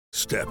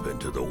Step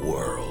into the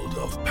world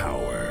of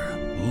power,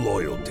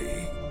 loyalty,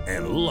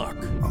 and luck.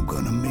 I'm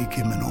gonna make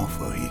him an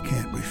offer he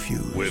can't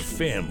refuse. With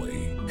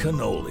family,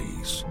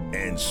 cannolis,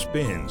 and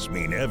spins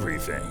mean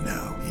everything.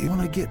 Now, you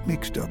wanna get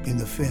mixed up in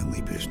the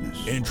family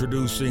business.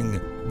 Introducing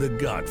The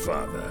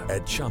Godfather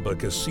at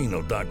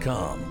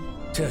ChumbaCasino.com.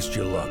 Test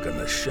your luck in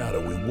the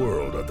shadowy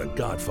world of The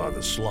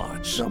Godfather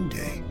slot.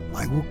 Someday,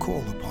 I will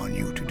call upon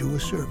you to do a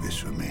service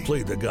for me.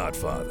 Play The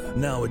Godfather,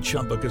 now at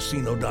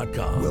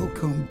ChumbaCasino.com.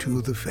 Welcome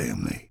to the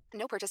family.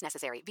 No purchase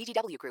necessary.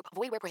 VGW Group.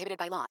 Void where prohibited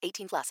by law.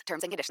 18+.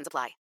 Terms and conditions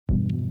apply.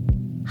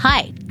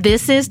 Hi,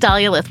 this is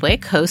Dahlia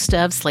Lithwick, host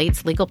of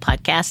Slate's legal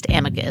podcast,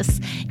 Amicus.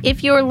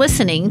 If you're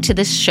listening to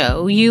this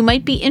show, you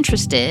might be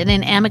interested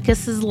in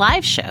Amicus's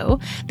live show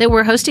that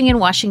we're hosting in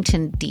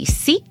Washington,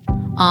 D.C.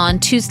 on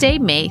Tuesday,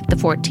 May the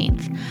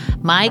 14th.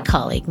 My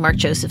colleague, Mark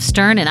Joseph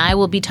Stern, and I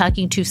will be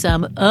talking to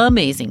some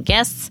amazing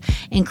guests,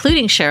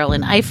 including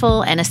Sherrilyn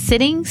Ifill and a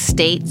sitting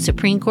state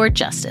Supreme Court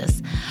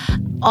justice,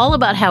 all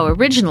about how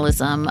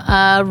originalism,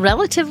 a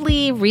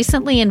relatively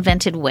recently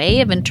invented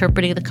way of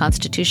interpreting the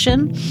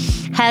Constitution,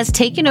 has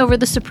taken over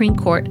the Supreme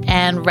Court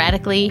and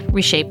radically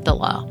reshaped the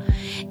law.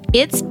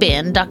 It's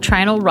been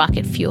doctrinal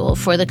rocket fuel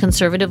for the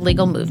conservative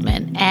legal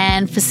movement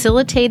and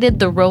facilitated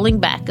the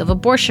rolling back of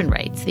abortion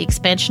rights, the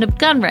expansion of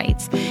gun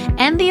rights,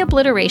 and the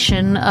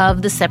obliteration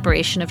of the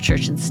separation of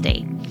church and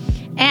state.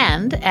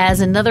 And as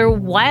another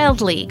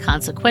wildly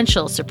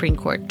consequential Supreme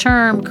Court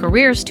term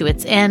careers to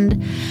its end,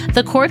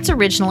 the court's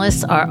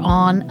originalists are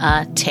on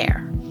a tear.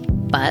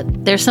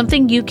 But there's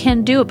something you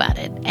can do about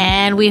it,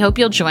 and we hope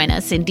you'll join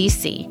us in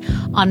D.C.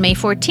 on May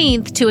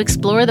 14th to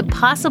explore the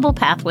possible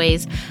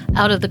pathways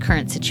out of the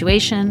current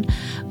situation.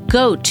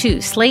 Go to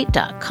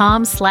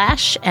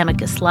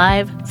slate.com/Amicus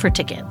Live for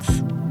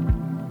tickets.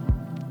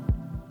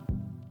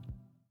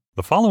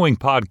 The following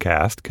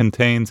podcast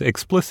contains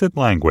explicit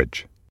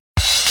language.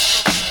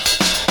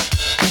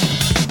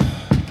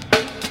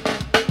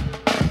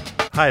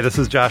 Hi, this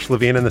is Josh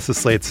Levine, and this is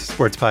Slate's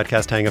sports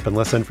podcast, Hang Up and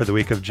Listen, for the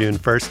week of June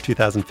 1st,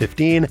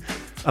 2015.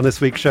 On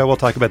this week's show, we'll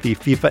talk about the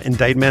FIFA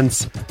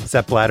indictments,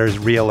 Sepp Blatter's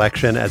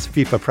re-election as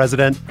FIFA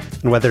president,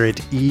 and whether it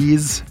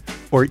is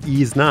or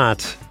is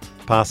not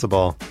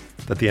possible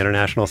that the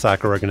International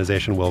Soccer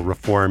Organization will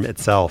reform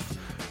itself.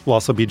 We'll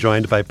also be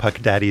joined by Puck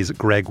Daddy's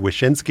Greg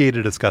Wyshynski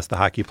to discuss the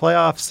hockey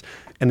playoffs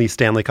and the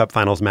Stanley Cup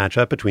Finals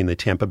matchup between the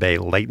Tampa Bay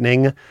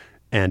Lightning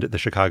and the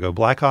Chicago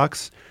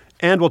Blackhawks.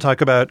 And we'll talk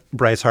about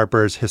Bryce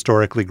Harper's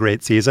historically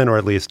great season, or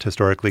at least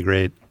historically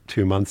great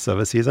 2 months of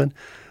a season.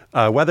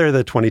 Whether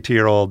the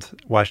 22-year-old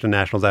Washington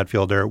Nationals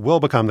outfielder will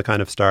become the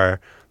kind of star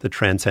that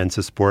transcends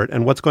his sport,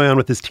 and what's going on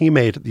with his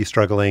teammate, the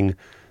struggling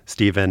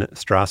Stephen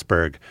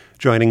Strasburg.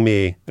 Joining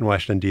me in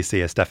Washington, D.C.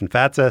 is Stefan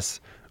Fatsis,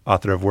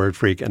 author of Word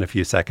Freak and A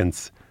Few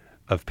Seconds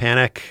of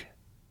Panic.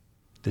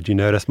 Did you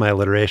notice my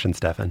alliteration,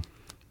 Stefan?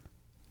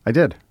 I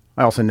did.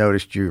 I also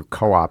noticed you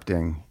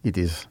co-opting "It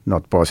is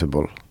not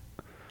possible."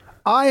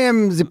 I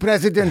am the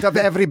president of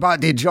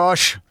everybody,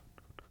 Josh.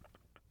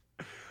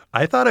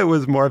 I thought it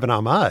was more of an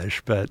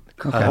homage, but...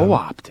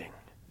 Co-opting.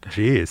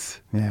 Jeez.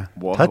 Yeah.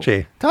 Whoa.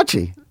 Touchy.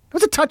 Touchy. It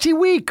was a touchy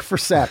week for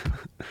Sepp.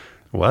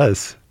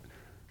 Was.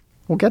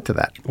 We'll get to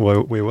that.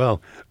 Well, we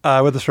will.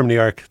 With us from New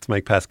York, it's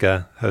Mike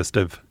Pesca, host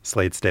of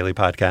Slate's daily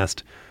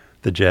podcast,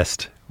 The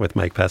Gist with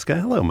Mike Pesca.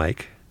 Hello,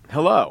 Mike.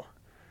 Hello.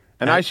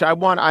 And I'm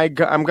going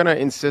to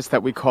insist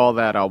that we call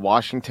that a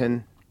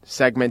Washington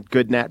segment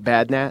Good Nat,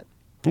 Bad Nat.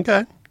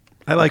 Okay.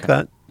 I like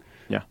that.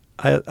 Yeah.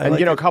 And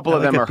like a couple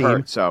of them are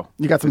hurt, so.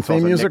 You got some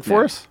theme music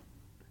for us?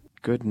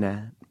 Good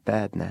Nat,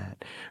 Bad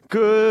Nat.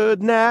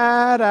 Good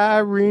Nat,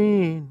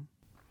 Irene.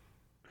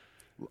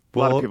 A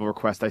lot of people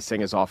request I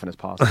sing as often as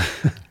possible.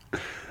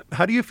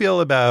 How do you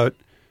feel about,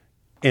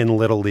 in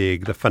Little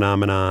League, the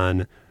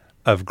phenomenon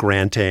of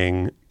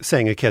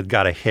saying a kid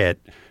got a hit,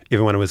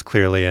 even when it was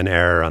clearly an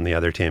error on the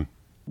other team?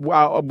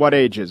 Wow, what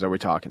ages are we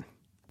talking?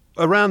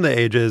 Around the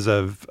ages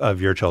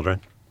of your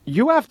children.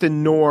 You have to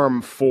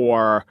norm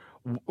for,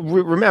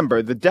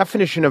 remember, the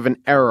definition of an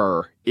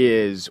error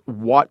is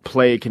what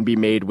play can be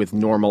made with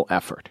normal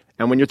effort.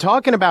 And when you're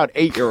talking about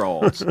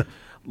 8-year-olds,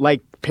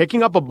 like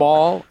picking up a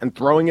ball and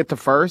throwing it to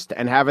first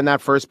and having that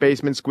first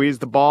baseman squeeze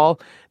the ball,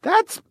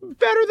 that's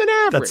better than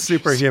average. That's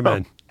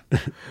superhuman.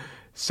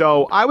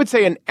 So I would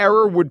say an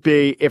error would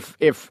be if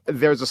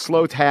there's a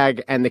slow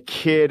tag and the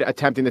kid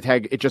attempting the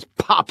tag, it just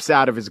pops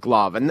out of his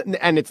glove. And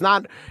it's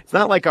not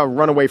like a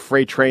runaway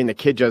freight train. The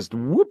kid just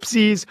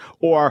whoopsies,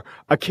 or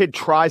a kid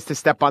tries to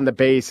step on the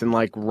base and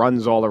like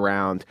runs all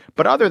around.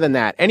 But other than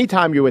that,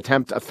 anytime you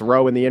attempt a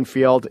throw in the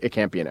infield, it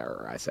can't be an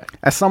error, I say.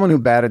 As someone who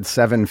batted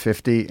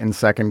 .750 in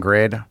second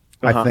grade,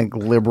 I think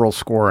liberal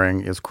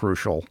scoring is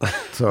crucial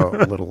to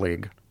Little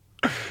League.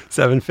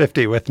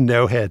 750 with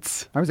no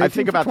hits. I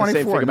think about 24. The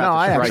same thing about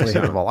I actually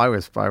hit the ball. I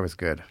was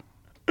good.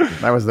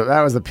 That was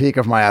the peak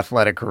of my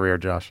athletic career,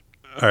 Josh.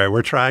 All right,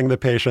 we're trying the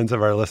patience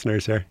of our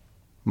listeners here.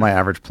 My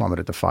average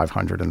plummeted to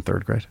 500 in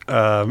third grade.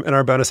 In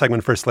our bonus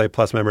segment for Slate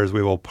Plus members,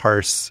 we will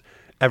parse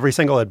every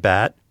single at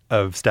bat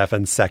of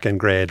Stefan's second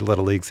grade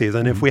Little League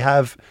season. Mm-hmm. If we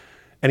have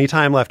any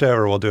time left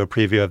over, we'll do a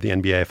preview of the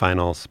NBA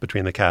Finals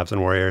between the Cavs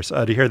and Warriors.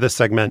 To hear this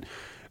segment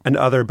and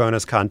other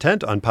bonus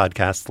content on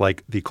podcasts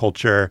like The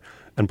Culture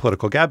and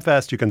Political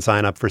Gabfest, you can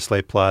sign up for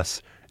Slate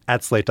Plus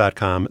at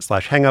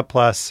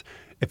slate.com/hangupplus.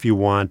 If you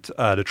want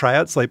to try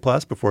out Slate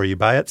Plus before you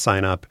buy it,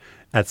 sign up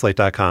at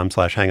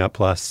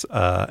slate.com/hangupplus,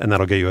 and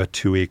that'll get you a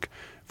 2-week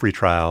free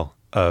trial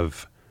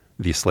of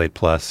the Slate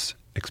Plus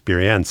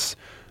experience.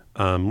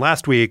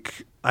 Last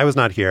week, I was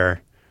not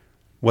here.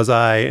 Was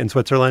I in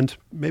Switzerland?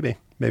 Maybe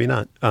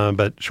not.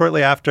 But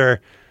shortly after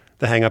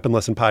the Hang Up and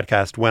Listen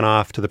podcast went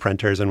off to the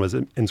printers and was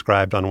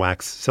inscribed on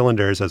wax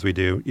cylinders, as we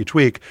do each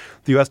week,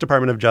 the U.S.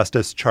 Department of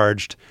Justice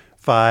charged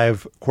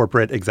 5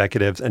 corporate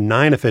executives and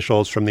 9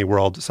 officials from the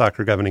World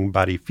Soccer governing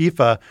body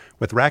FIFA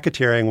with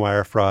racketeering,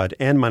 wire fraud,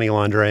 and money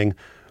laundering.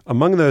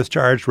 Among those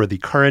charged were the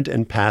current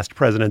and past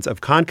presidents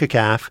of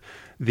CONCACAF,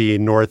 the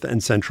North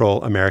and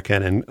Central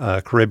American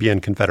and Caribbean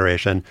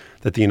Confederation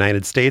that the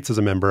United States is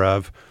a member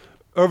of.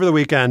 Over the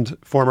weekend,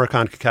 former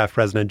CONCACAF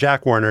president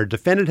Jack Warner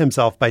defended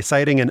himself by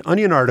citing an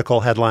Onion article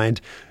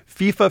headlined,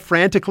 FIFA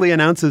frantically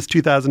announces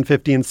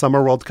 2015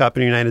 Summer World Cup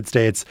in the United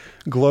States,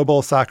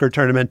 global soccer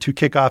tournament to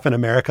kick off in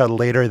America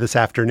later this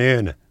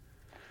afternoon.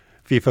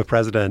 FIFA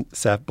president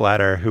Sepp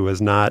Blatter, who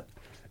was not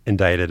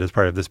indicted as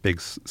part of this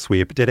big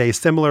sweep, did a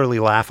similarly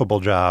laughable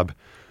job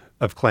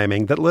of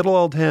claiming that little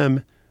old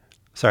him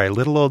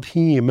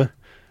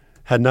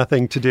had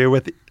nothing to do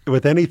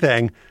with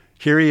anything.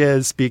 Here he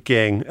is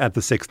speaking at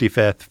the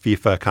 65th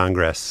FIFA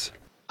Congress.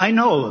 I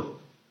know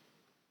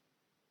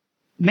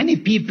many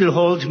people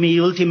hold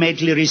me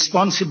ultimately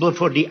responsible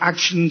for the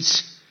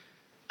actions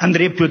and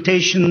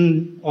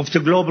reputation of the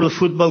global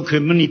football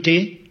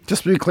community.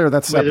 Just to be clear,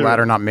 that's Sepp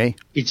Blatter, not me.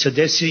 It's a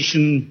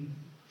decision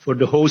for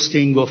the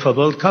hosting of a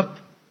World Cup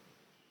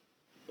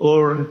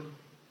or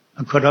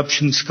a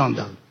corruption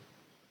scandal.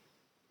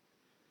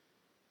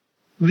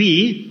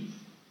 We,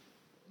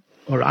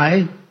 or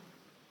I,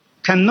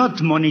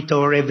 cannot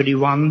monitor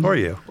everyone or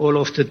you all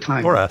of the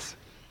time. Or us.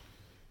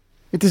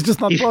 It is just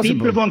not possible. If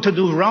people want to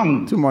do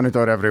wrong, to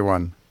monitor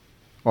everyone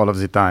all of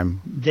the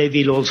time, they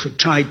will also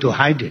try to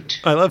hide it.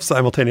 I love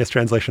simultaneous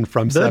translation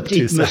from Sepp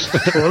to Sepp.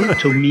 But it must fall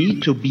to me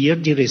to bear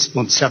the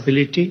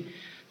responsibility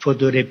for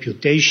the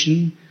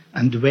reputation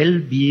and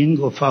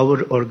well-being of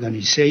our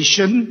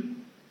organization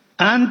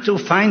and to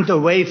find a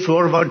way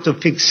forward to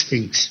fix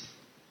things.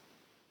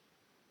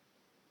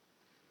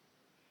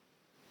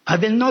 I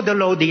will not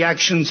allow the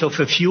actions of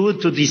a few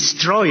to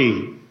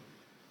destroy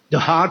the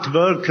hard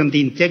work and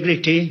the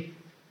integrity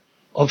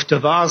of the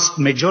vast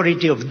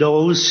majority of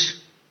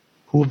those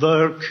who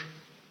work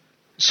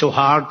so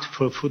hard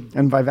for football.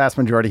 And by vast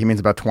majority, he means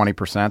about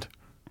 20%.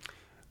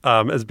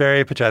 As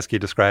Barry Paczewski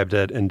described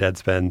it in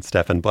Deadspin,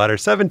 Stefan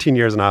Blatter's 17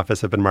 years in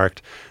office have been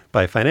marked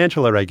by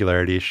financial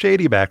irregularities,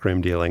 shady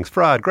backroom dealings,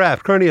 fraud,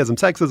 graft, cronyism,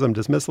 sexism,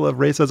 dismissal of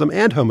racism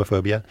and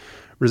homophobia,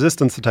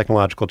 resistance to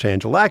technological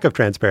change, a lack of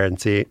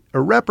transparency,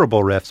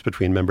 irreparable rifts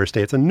between member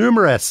states, and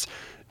numerous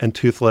and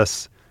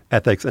toothless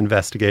ethics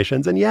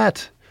investigations. And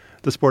yet,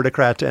 the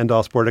Sportocrat to end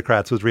all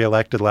Sportocrats was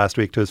reelected last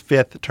week to his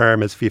 5th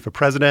term as FIFA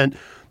president.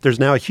 There's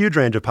now a huge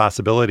range of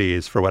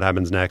possibilities for what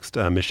happens next.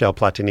 Michel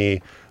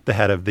Platini, the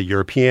head of the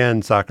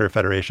European Soccer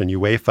Federation,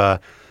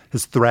 UEFA,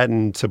 has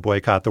threatened to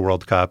boycott the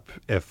World Cup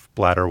if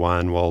Blatter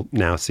won. We'll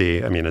now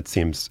see. I mean, it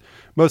seems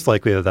most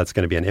likely that that's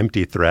going to be an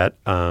empty threat.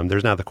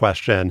 There's now the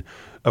question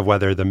of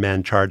whether the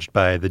men charged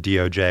by the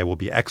DOJ will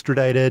be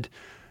extradited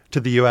to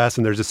the U.S.,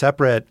 and there's a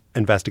separate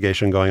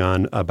investigation going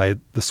on by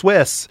the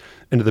Swiss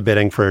into the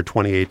bidding for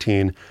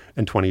 2018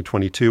 and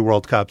 2022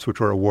 World Cups, which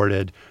were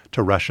awarded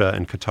to Russia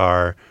and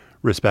Qatar,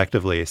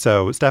 respectively.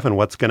 So, Stefan,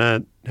 what's going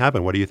to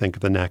happen? What do you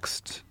think the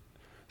next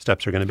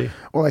steps are going to be?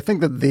 Well, I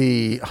think that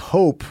the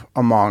hope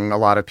among a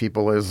lot of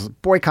people is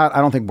boycott.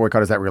 I don't think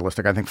boycott is that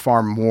realistic. I think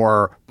far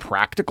more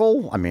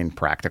practical,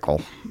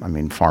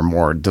 far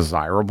more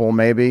desirable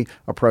maybe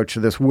approach to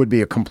this would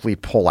be a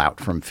complete pullout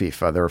from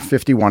FIFA. There are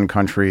 51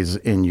 countries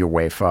in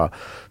UEFA.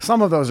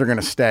 Some of those are going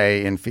to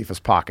stay in FIFA's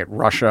pocket.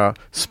 Russia,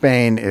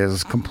 Spain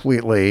is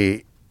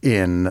completely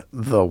in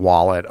the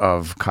wallet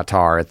of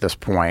Qatar at this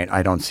point.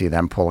 I don't see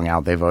them pulling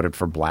out. They voted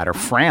for Blatter.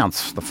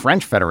 France, the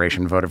French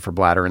Federation, voted for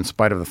Blatter in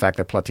spite of the fact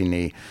that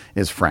Platini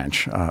is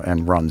French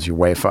and runs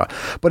UEFA.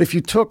 But if you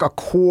took a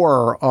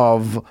core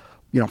of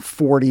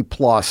 40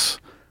 plus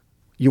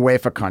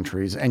UEFA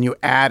countries and you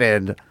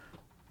added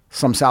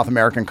some South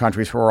American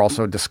countries who are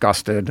also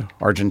disgusted,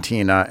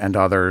 Argentina and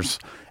others,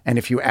 and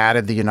if you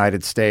added the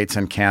United States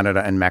and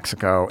Canada and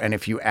Mexico, and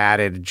if you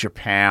added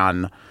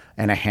Japan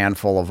and a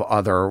handful of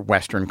other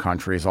Western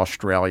countries,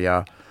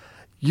 Australia,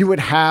 you would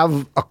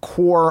have a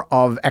core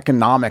of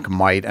economic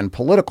might and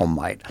political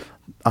might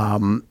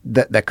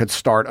that could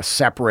start a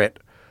separate,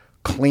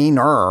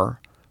 cleaner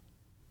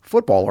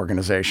football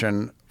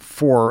organization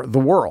for the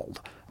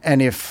world.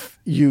 And if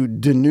you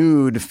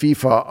denude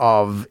FIFA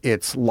of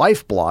its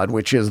lifeblood,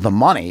 which is the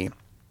money,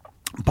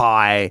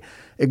 by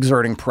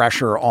exerting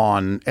pressure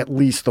on at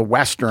least the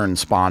Western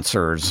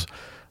sponsors,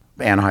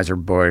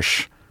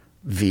 Anheuser-Busch,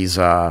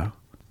 Visa,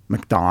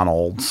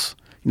 McDonald's,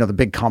 the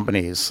big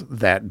companies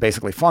that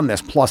basically fund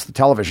this, plus the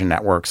television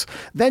networks,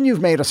 then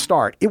you've made a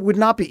start. It would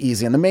not be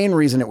easy. And the main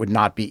reason it would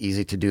not be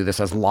easy to do this,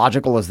 as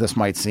logical as this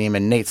might seem,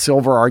 and Nate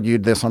Silver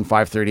argued this on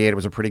 538, it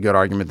was a pretty good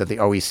argument that the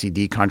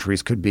OECD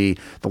countries could be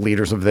the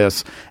leaders of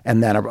this.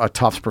 And then a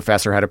Tufts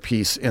professor had a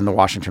piece in the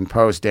Washington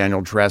Post,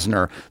 Daniel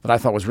Dresner, that I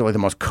thought was really the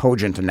most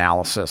cogent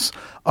analysis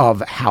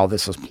of how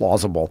this is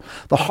plausible.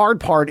 The hard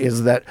part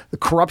is that the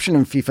corruption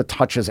in FIFA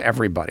touches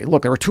everybody.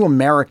 Look, there were 2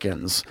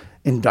 Americans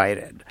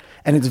indicted.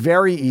 And it's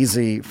very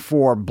easy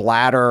for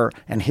Blatter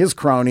and his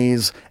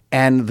cronies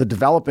and the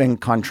developing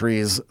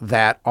countries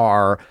that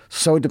are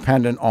so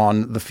dependent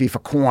on the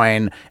FIFA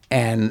coin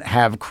and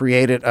have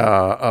created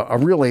a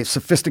really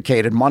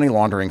sophisticated money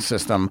laundering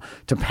system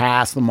to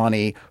pass the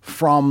money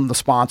from the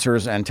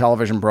sponsors and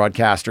television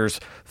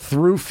broadcasters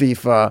through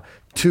FIFA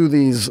to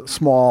these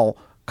small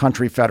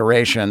country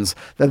federations,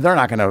 that they're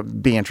not going to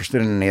be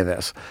interested in any of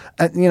this.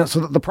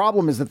 So the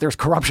problem is that there's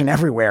corruption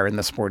everywhere in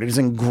the sport. It is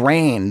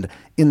ingrained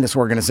in this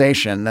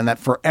organization, and that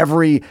for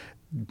every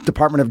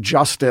Department of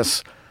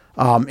Justice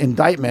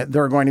indictment,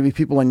 there are going to be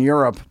people in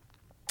Europe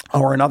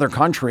or in other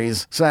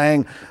countries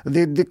saying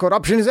the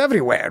corruption is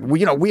everywhere.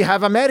 We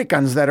have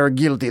Americans that are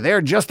guilty.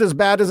 They're just as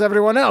bad as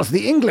everyone else.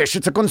 The English,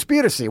 it's a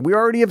conspiracy. We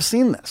already have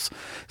seen this.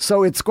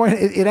 So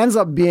it ends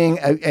up being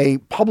a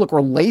public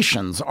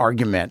relations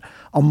argument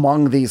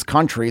among these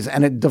countries,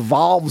 and it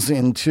devolves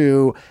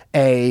into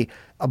a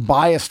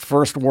biased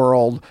first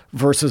world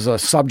versus a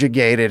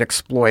subjugated,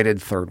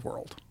 exploited third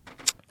world.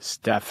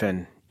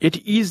 Stefan,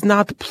 it is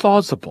not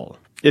plausible.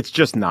 It's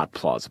just not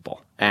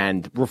plausible.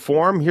 And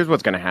reform, here's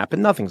what's going to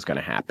happen. Nothing's going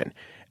to happen.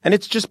 And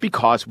it's just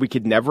because we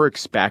could never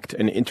expect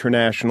an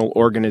international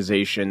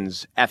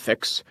organization's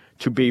ethics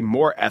to be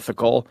more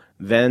ethical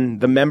than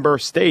the member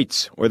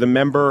states or the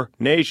member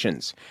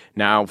nations.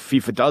 Now,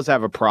 FIFA does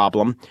have a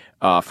problem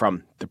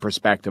from the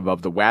perspective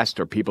of the West,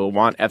 or people who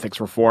want ethics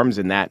reforms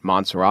in that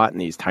Montserrat and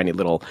these tiny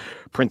little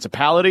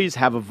principalities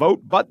have a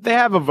vote, but they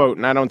have a vote.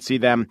 And I don't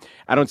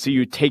see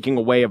you taking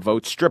away a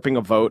vote, stripping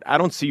a vote. I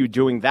don't see you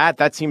doing that.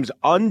 That seems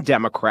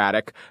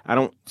undemocratic. I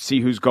don't see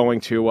who's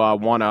going to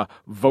want to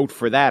vote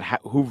for that,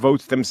 who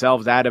votes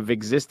themselves out of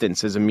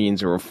existence as a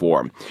means of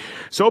reform.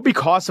 So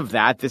because of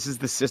that, this is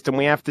the system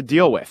we have to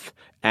deal with.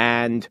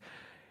 And,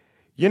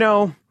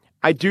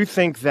 I do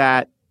think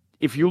that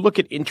if you look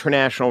at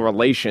international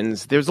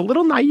relations, there's a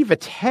little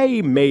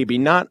naivete, maybe,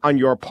 not on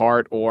your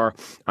part or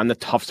on the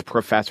Tufts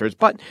professors,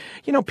 but,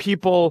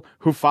 people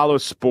who follow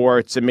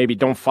sports and maybe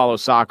don't follow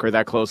soccer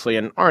that closely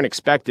and aren't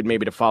expected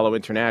maybe to follow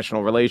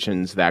international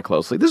relations that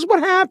closely. This is what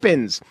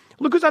happens.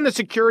 Look who's on the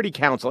Security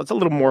Council. It's a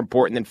little more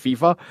important than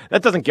FIFA.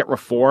 That doesn't get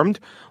reformed.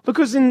 Look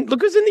who's in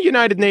the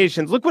United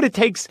Nations. Look what it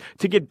takes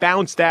to get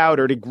bounced out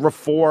or to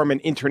reform an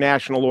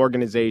international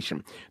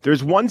organization.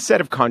 There's one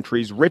set of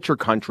countries, richer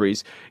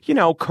countries,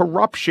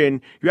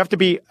 corruption. You have to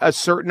be a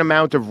certain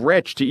amount of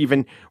rich to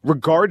even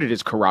regard it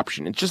as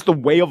corruption. It's just the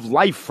way of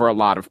life for a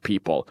lot of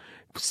people.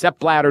 Sepp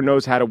Blatter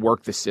knows how to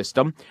work the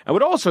system. I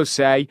would also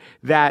say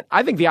that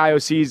I think the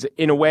IOC is,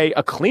 in a way,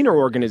 a cleaner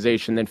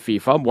organization than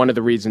FIFA. One of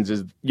the reasons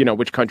is,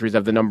 which countries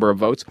have the number of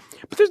votes.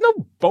 But there's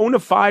no bona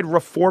fide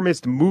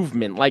reformist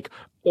movement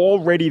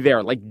already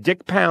there, like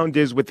Dick Pound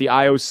is with the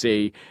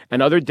IOC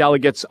and other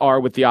delegates are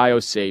with the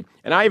IOC.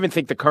 And I even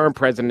think the current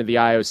president of the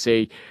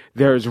IOC,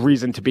 there's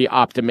reason to be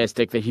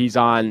optimistic that he's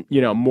on,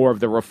 more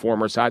of the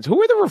reformer sides.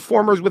 Who are the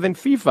reformers within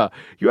FIFA?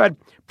 You had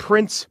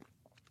Prince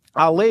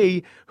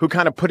Ali, who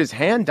kind of put his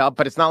hand up,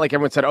 but it's not like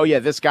everyone said, oh, yeah,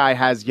 this guy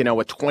has, a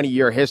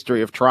 20-year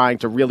history of trying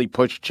to really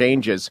push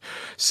changes.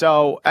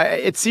 So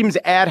it seems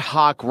ad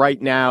hoc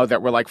right now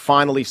that we're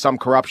finally some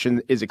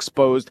corruption is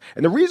exposed.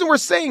 And the reason we're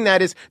saying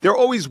that is there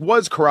always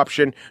was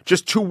corruption.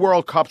 Just 2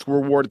 World Cups were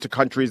awarded to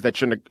countries that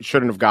shouldn't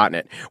have gotten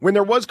it. When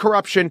there was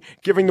corruption,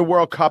 giving the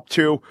World Cup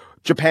to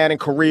Japan and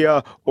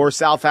Korea or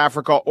South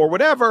Africa or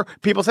whatever,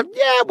 people said,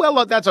 yeah,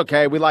 well, that's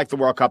okay. We like the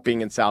World Cup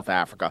being in South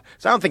Africa.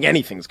 So I don't think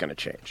anything's going to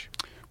change.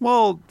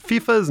 Well,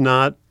 FIFA is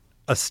not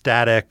a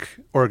static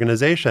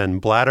organization.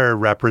 Blatter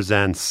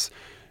represents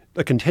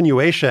a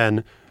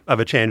continuation of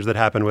a change that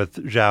happened with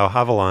João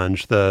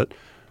Havelange, the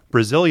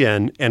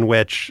Brazilian, in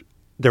which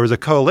there was a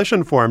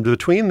coalition formed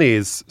between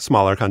these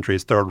smaller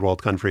countries, third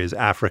world countries,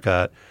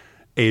 Africa,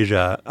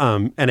 Asia.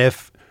 And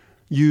if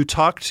you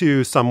talk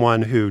to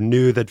someone who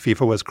knew that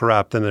FIFA was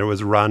corrupt and that it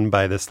was run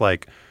by this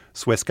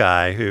Swiss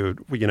guy who,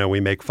 we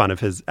make fun of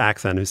his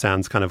accent, who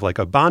sounds kind of like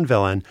a Bond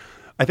villain,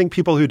 I think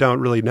people who don't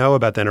really know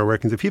about the inner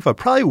workings of FIFA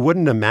probably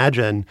wouldn't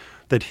imagine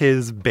that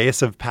his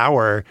base of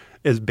power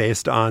is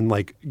based on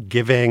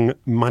giving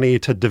money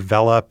to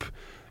develop,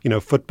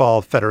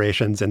 football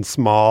federations in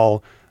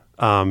small,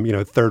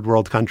 third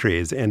world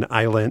countries in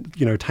island,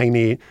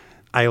 tiny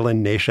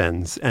island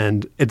nations.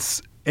 And it's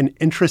an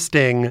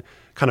interesting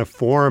kind of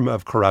form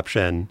of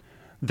corruption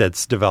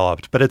that's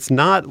developed, but it's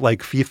not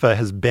like FIFA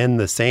has been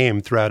the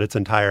same throughout its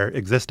entire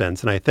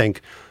existence. And I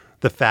think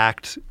the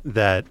fact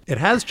that it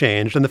has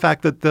changed and the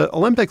fact that the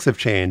Olympics have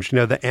changed,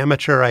 the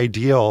amateur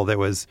ideal that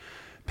was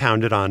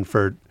pounded on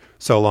for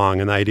so long,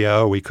 and the idea,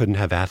 oh, we couldn't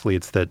have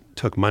athletes that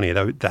took money.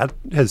 That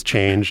has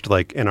changed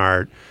like in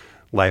our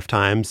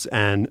lifetimes.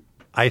 And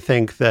I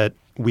think that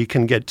we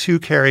can get too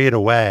carried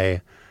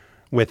away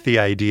with the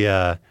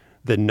idea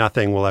that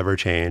nothing will ever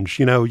change.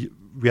 You know,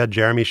 we had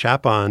Jeremy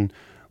Schaap on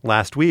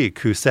last week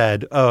who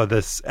said, oh,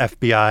 this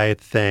FBI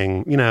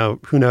thing, you know,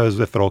 who knows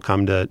if it'll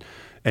come to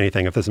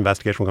anything, if this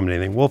investigation will come to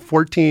anything. Well,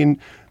 14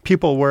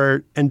 people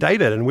were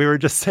indicted, and we were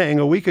just saying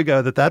a week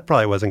ago that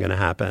probably wasn't going to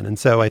happen. And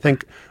so I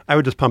think I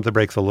would just pump the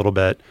brakes a little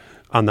bit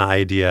on the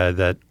idea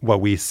that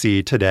what we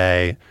see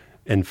today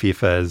in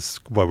FIFA is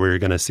what we're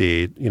going to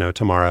see, you know,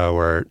 tomorrow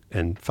or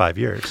in 5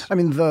 years. I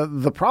mean,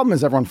 the problem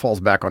is everyone falls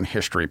back on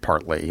history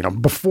partly. You know,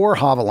 before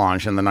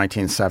Havelange in the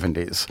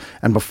 1970s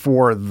and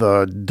before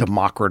the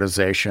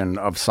democratization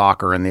of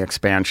soccer and the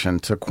expansion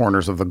to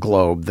corners of the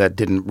globe that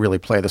didn't really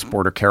play the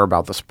sport or care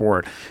about the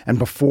sport, and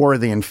before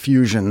the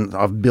infusion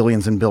of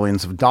billions and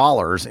billions of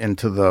dollars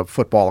into the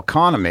football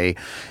economy,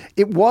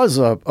 it was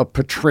a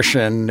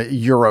patrician,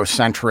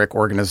 Eurocentric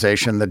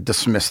organization that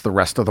dismissed the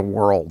rest of the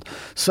world.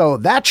 So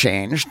that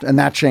changed, and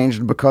that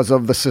changed because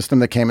of the system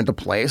that came into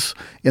place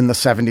in the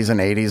 70s and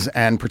 80s,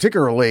 and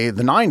particularly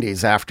the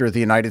 90s after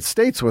the United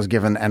States was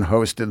given and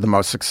hosted the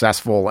most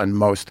successful and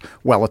most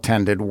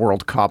well-attended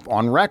World Cup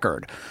on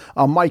record.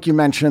 Mike, you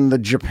mentioned the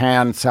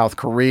Japan, South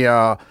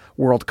Korea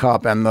World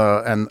Cup and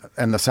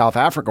the South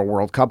Africa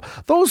World Cup.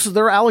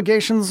 There are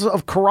allegations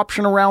of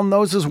corruption around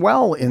those as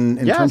well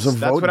in terms of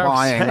vote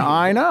buying.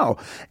 I know,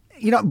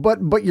 you know,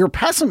 but your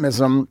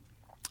pessimism.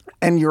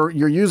 And you're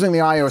using the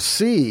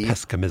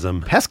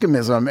IOC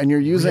pessimism, and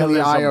you're using the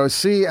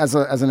IOC as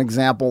an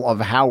example of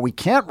how we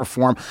can't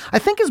reform. I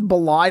think is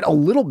belied a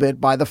little bit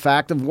by the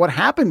fact of what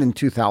happened in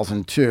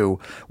 2002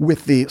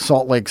 with the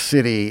Salt Lake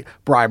City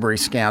bribery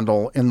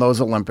scandal in those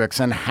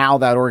Olympics, and how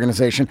that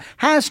organization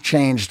has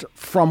changed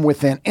from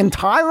within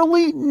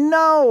entirely.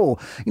 No,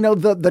 you know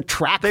the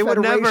track. They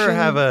Federation, would never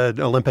have an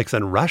Olympics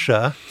in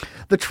Russia.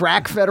 The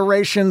track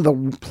federation,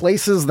 the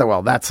places that,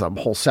 well, that's a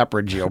whole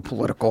separate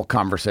geopolitical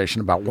conversation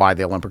about why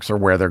the Olympics are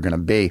where they're going to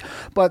be.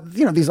 But,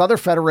 you know, these other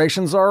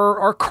federations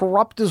are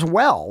corrupt as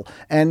well.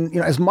 And, you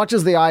know, as much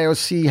as the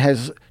IOC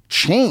has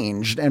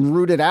changed and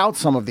rooted out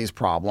some of these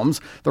problems,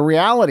 the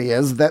reality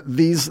is that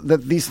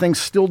these things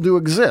still do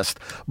exist.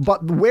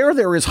 But where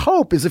there is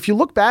hope is if you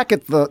look back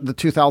at the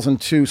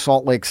 2002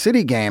 Salt Lake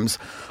City Games,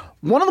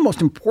 one of the most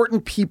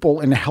important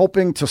people in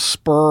helping to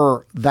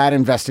spur that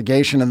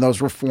investigation and those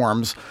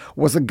reforms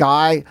was a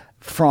guy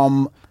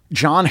from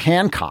John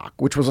Hancock,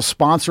 which was a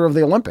sponsor of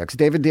the Olympics.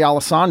 David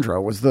D'Alessandro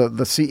was the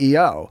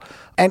CEO.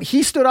 And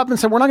he stood up and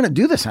said, we're not going to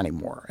do this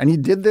anymore. And he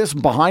did this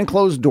behind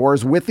closed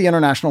doors with the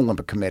International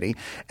Olympic Committee.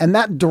 And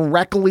that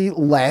directly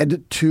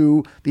led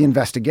to the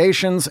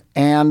investigations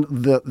and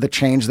the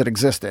change that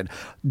existed.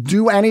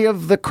 Do any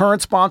of the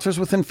current sponsors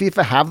within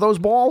FIFA have those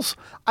balls?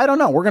 I don't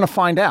know. We're going to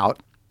find out.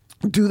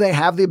 Do they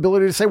have the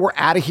ability to say we're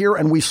out of here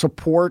and we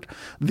support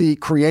the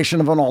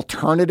creation of an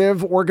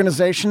alternative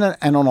organization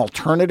and an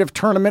alternative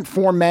tournament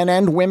for men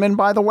and women,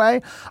 by the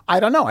way?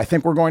 I don't know. I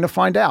think we're going to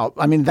find out.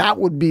 I mean, that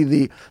would be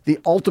the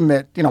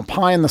ultimate, you know,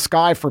 pie in the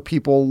sky for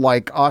people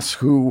like us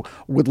who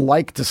would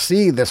like to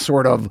see this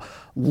sort of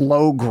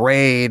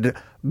low-grade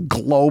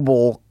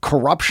global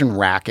corruption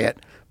racket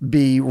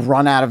be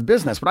run out of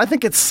business. But I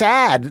think it's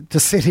sad to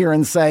sit here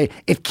and say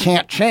it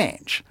can't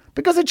change,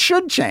 because it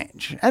should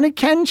change and it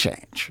can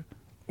change.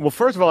 Well,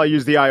 first of all, I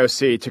use the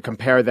IOC to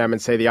compare them and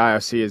say the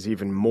IOC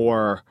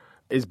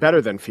is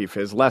better than FIFA,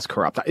 is less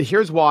corrupt.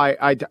 Here's why.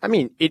 I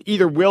mean, it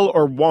either will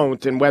or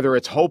won't, and whether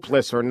it's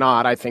hopeless or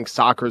not, I think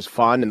soccer's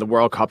fun and the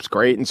World Cup's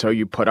great, and so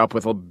you put up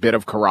with a bit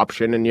of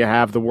corruption and you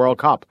have the World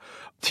Cup.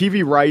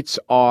 TV rights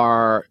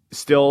are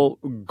still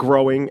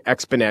growing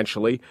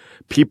exponentially.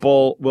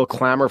 People will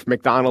clamor if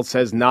McDonald's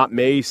says not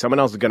me, someone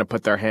else is going to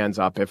put their hands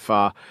up. If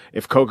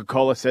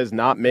Coca-Cola says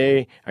not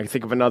me, I can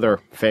think of another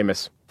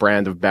famous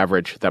brand of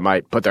beverage that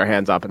might put their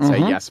hands up and say,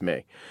 yes,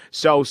 me.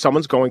 So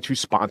someone's going to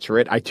sponsor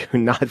it. I do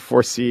not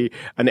foresee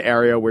an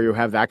area where you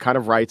have that kind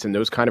of rights and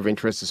those kind of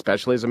interests,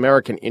 especially as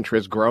American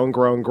interests grow and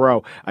grow and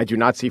grow. I do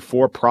not see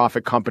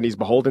for-profit companies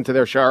beholden to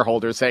their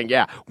shareholders saying,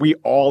 yeah, we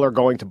all are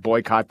going to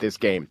boycott this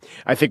game.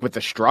 I think with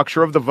the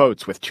structure of the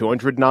votes, with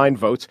 209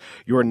 votes,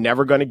 you are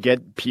never going to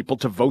get people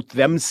to vote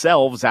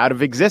themselves out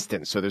of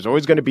existence. So there's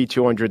always going to be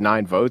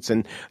 209 votes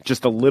and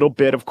just a little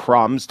bit of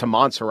crumbs to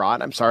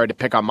Montserrat. I'm sorry to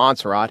pick on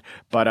Montserrat,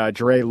 but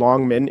Jure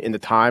Longman in the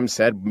Times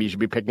said we should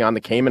be picking on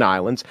the Cayman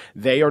Islands.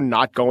 They are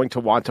not going to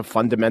want to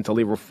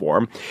fundamentally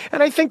reform.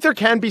 And I think there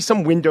can be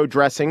some window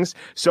dressings.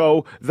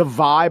 So the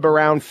vibe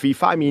around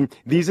FIFA, I mean,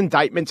 these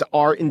indictments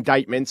are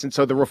indictments. And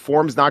so the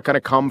reform's not going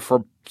to come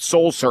for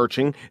soul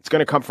searching. It's going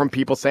to come from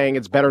people saying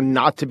it's better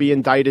not to be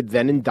indicted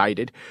than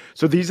indicted.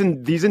 So these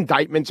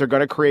indictments are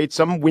going to create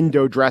some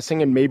window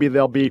dressing, and maybe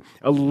there'll be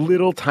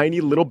a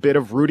tiny little bit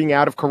of rooting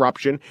out of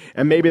corruption.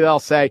 And maybe they'll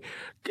say,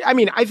 I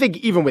mean, I think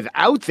even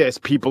without this,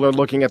 people are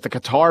looking at the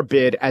Qatar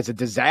bid as a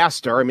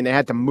disaster. I mean, they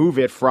had to move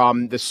it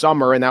from the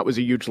summer, and that was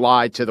a huge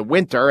lie, to the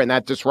winter, and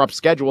that disrupts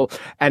schedule.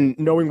 And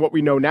knowing what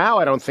we know now,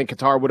 I don't think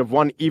Qatar would have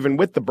won even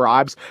with the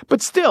bribes.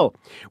 But still,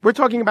 we're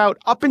talking about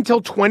up until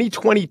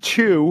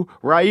 2022,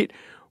 right?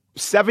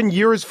 7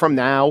 years from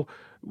now,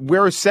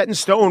 we're set in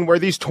stone where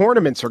these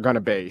tournaments are going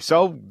to be.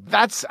 So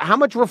that's how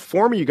much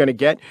reform are you going to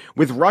get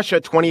with Russia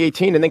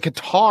 2018 and then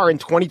Qatar in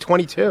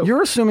 2022?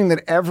 You're assuming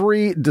that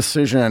every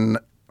decision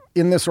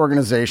in this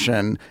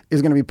organization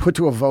is going to be put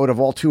to a vote of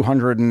all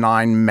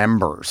 209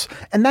 members.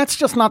 And that's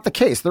just not the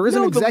case. There is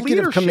an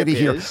executive committee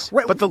here.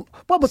 Right,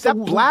 but Sepp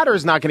Blatter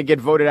is not going to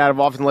get voted out of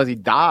office unless he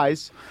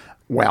dies.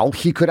 Well,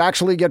 he could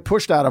actually get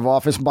pushed out of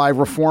office by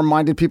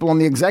reform-minded people on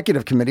the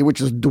executive committee, which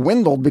has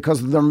dwindled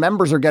because their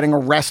members are getting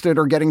arrested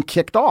or getting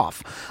kicked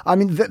off. I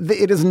mean,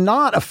 it is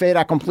not a fait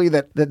accompli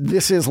that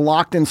this is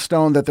locked in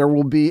stone, that there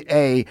will be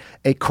a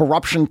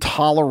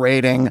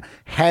corruption-tolerating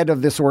head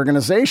of this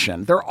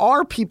organization. There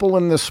are people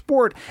in this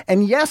sport,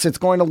 and yes, it's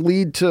going to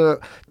lead to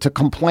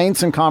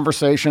complaints and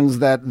conversations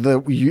that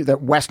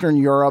that Western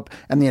Europe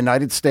and the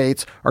United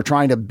States are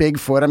trying to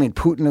Bigfoot. I mean,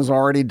 Putin has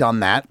already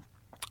done that.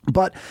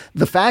 But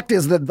the fact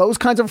is that those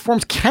kinds of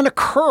reforms can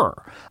occur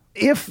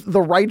if the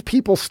right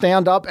people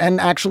stand up and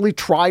actually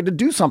try to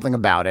do something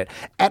about it,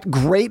 at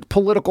great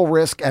political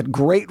risk, at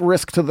great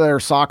risk to their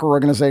soccer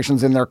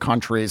organizations in their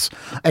countries,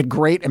 at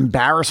great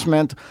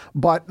embarrassment.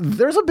 But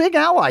there's a big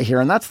ally here,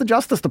 and that's the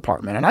Justice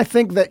Department. And I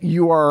think that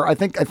I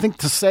think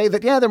to say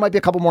that, yeah, there might be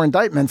a couple more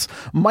indictments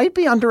might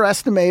be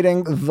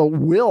underestimating the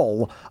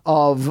will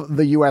of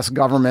the U.S.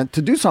 government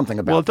to do something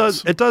about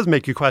this. It does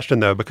make you question,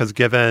 though, because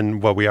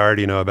given what we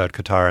already know about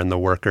Qatar and the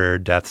worker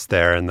deaths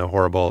there and the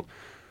horrible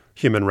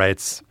human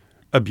rights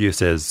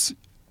abuses,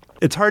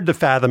 it's hard to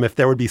fathom if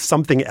there would be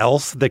something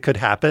else that could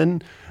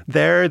happen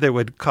there that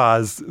would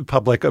cause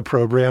public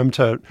opprobrium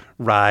to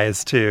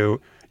rise to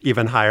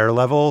even higher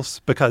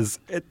levels, because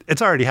it's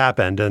already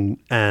happened, and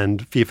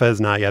FIFA has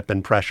not yet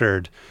been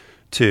pressured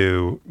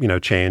to,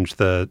 change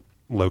the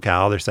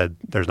locale. They said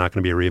there's not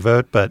going to be a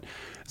revote, but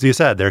as you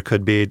said, there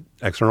could be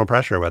external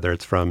pressure, whether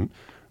it's from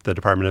the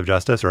Department of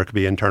Justice or it could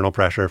be internal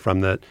pressure from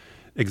the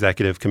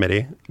executive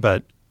committee.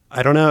 But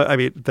I don't know. I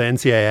mean, the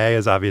NCAA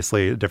is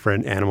obviously a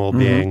different animal,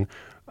 being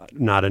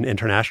not an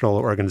international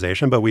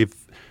organization, but we've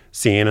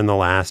seen in the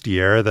last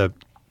year the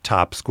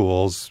top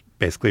schools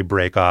basically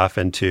break off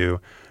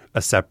into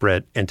a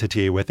separate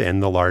entity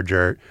within the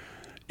larger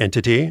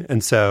entity.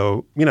 And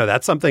so,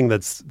 that's something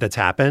that's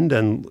happened.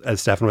 And as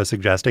Stefan was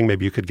suggesting,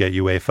 maybe you could get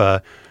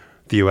UEFA,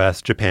 the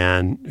US,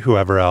 Japan,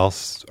 whoever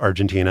else,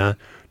 Argentina,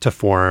 to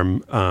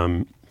form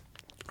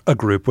a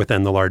group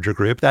within the larger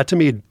group. That to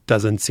me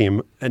doesn't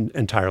seem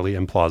entirely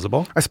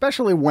implausible.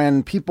 Especially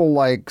when people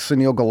like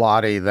Sunil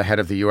Gulati, the head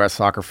of the U.S.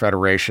 Soccer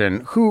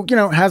Federation, who,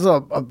 has a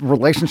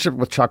relationship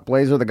with Chuck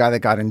Blazer, the guy that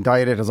got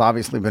indicted, has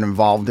obviously been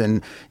involved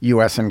in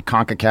U.S. and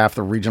CONCACAF,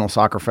 the Regional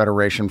Soccer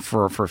Federation,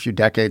 for a few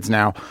decades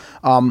now.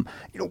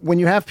 When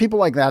you have people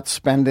like that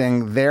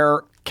spending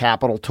their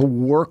capital to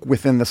work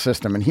within the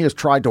system, and he has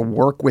tried to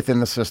work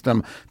within the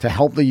system to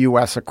help the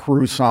U.S.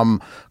 accrue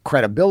some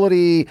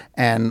credibility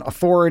and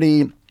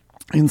authority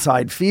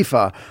inside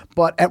FIFA.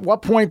 But at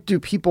what point do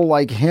people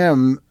like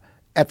him,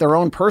 at their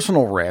own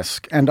personal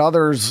risk, and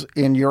others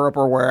in Europe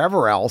or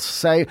wherever else,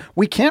 say,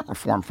 we can't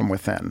reform from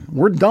within?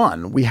 We're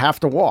done. We have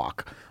to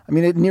walk. I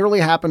mean, it nearly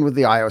happened with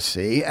the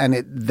IOC,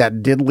 and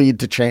that did lead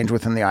to change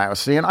within the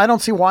IOC. And I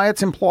don't see why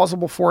it's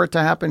implausible for it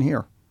to happen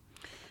here.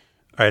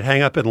 All right,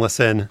 Hang Up and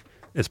Listen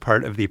is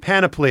part of the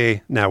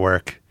Panoply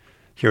Network.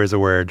 Here is a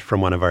word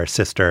from one of our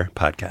sister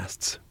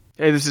podcasts.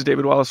 Hey, this is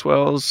David Wallace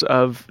Wells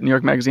of New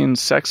York Magazine's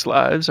Sex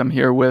Lives. I'm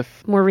here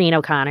with Maureen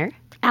O'Connor.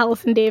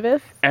 Allison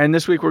Davis. And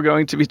this week we're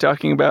going to be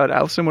talking about,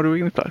 Allison, what are we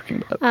going to be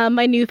talking about?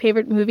 My new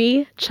favorite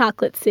movie,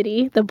 Chocolate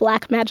City, The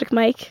Black Magic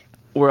Mike.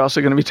 We're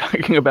also going to be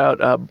talking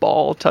about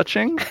ball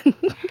touching.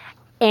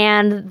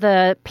 And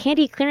the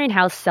Panty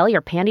Clearinghouse,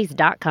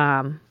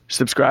 sellyourpanties.com.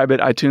 Subscribe at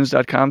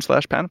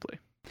itunes.com/panoply.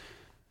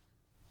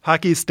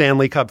 Hockey's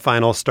Stanley Cup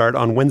finals start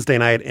on Wednesday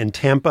night in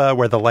Tampa,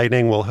 where the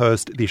Lightning will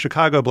host the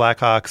Chicago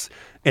Blackhawks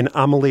in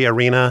Amalie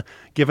Arena.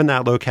 Given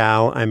that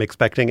locale, I'm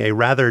expecting a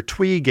rather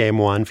twee Game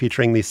 1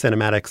 featuring the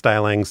cinematic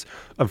stylings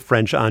of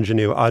French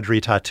ingenue Audrey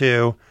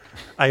Tautou.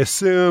 I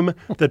assume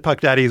that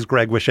Puck Daddy's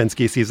Greg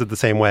Wyshynski sees it the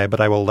same way, but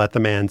I will let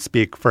the man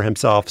speak for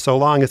himself so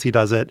long as he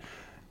does it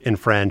in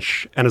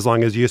French, and as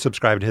long as you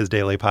subscribe to his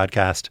daily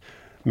podcast,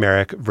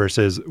 Merrick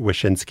versus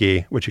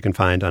Wyshynski, which you can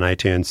find on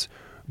iTunes.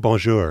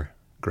 Bonjour,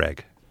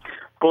 Greg.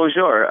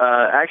 Bonjour.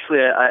 Actually,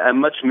 I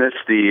much miss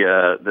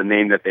the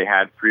name that they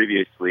had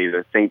previously,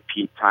 the St.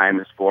 Pete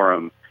Times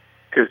Forum,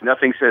 because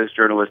nothing says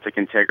journalistic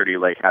integrity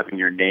like having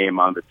your name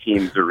on the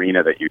team's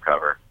arena that you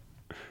cover.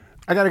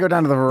 I got to go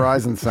down to the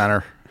Verizon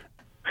Center.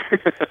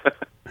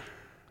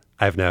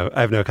 I have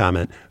no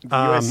comment.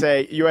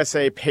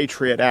 USA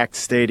Patriot Act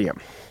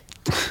Stadium.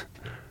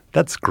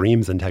 That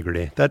screams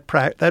integrity. That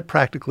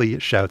practically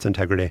shouts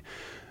integrity.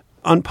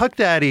 On Puck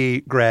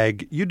Daddy,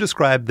 Greg, you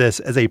described this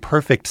as a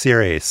perfect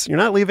series. You're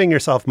not leaving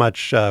yourself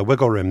much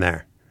wiggle room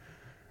there.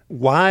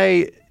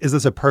 Why is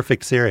this a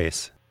perfect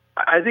series?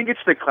 I think it's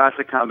the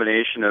classic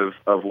combination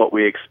of what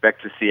we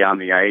expect to see on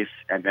the ice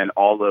and then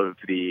all of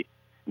the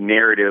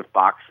narrative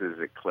boxes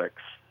it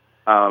clicks.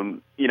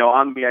 On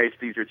the ice,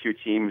 these are two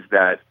teams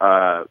that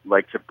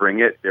like to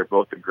bring it. They're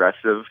both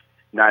aggressive.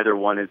 Neither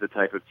one is the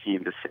type of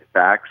team to sit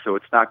back. So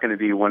it's not going to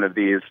be one of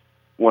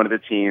the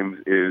teams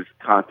is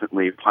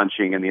constantly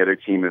punching and the other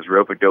team is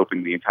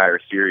rope-a-doping the entire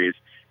series.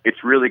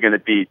 It's really going to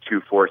be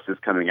two forces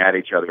coming at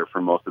each other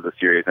for most of the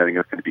series. I think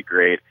that's going to be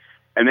great.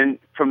 And then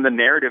from the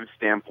narrative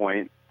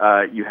standpoint,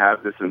 you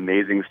have this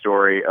amazing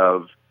story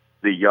of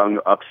the young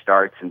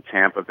upstarts in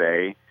Tampa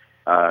Bay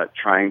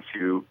trying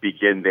to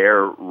begin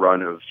their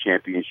run of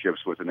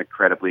championships with an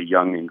incredibly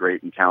young and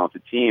great and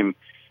talented team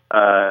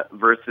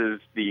versus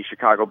the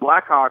Chicago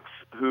Blackhawks,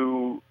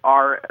 who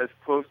are as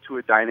close to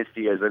a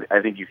dynasty as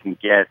I think you can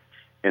get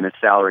in a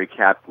salary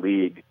cap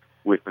league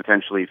with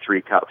potentially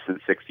 3 cups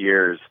in 6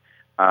 years.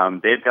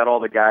 They've got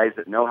all the guys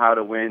that know how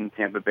to win.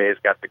 Tampa Bay's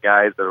got the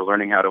guys that are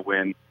learning how to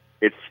win.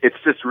 It's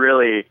just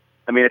really,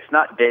 it's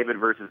not David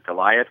versus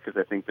Goliath because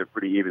I think they're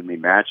pretty evenly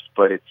matched,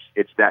 but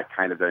it's that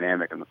kind of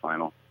dynamic in the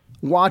final.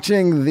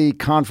 Watching the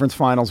conference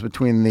finals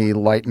between the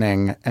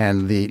Lightning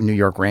and the New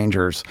York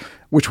Rangers,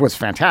 which was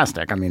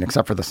fantastic.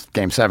 Except for the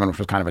Game 7, which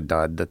was kind of a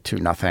dud, the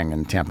 2-0,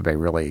 and Tampa Bay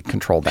really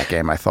controlled that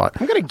game, I thought.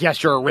 I'm going to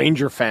guess you're a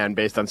Ranger fan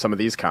based on some of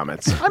these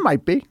comments. I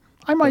might be.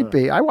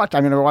 I watched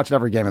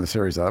every game of the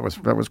series, though.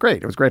 That was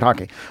great. It was great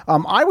hockey.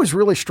 I was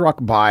really struck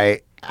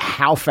by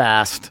how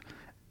fast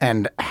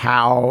and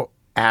how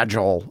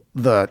agile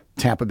the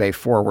Tampa Bay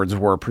forwards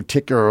were,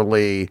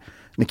 particularly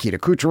Nikita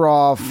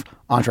Kucherov,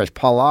 Andres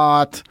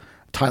Palat,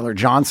 Tyler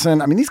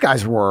Johnson. These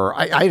guys were,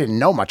 I didn't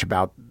know much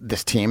about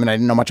this team and I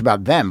didn't know much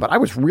about them, but I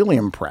was really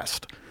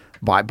impressed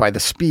by the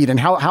speed and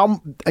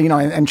how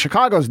and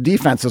Chicago's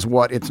defense is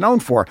what it's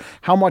known for.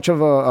 How much of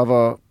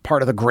a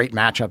part of the great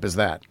matchup is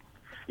that?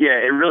 Yeah,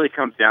 it really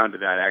comes down to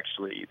that,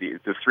 actually.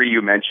 The three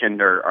you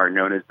mentioned are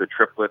known as the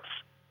triplets.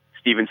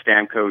 Steven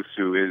Stamkos,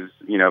 who is,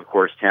 of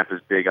course, Tampa's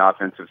big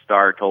offensive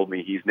star, told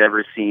me he's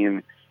never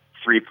seen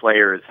 3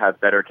 players have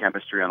better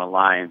chemistry on a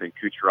line than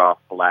Kucherov,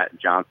 Palat, and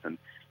Johnson.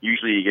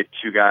 Usually you get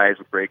 2 guys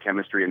with great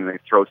chemistry and then they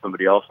throw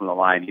somebody else on the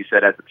line. He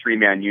said as a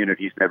 3-man unit,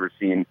 he's never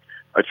seen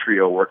a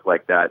trio work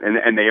like that.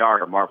 And they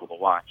are a marvel to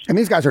watch. And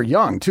these guys are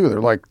young, too.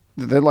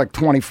 They're like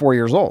 24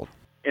 years old.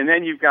 And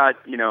then you've got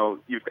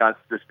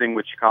this thing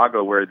with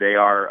Chicago where they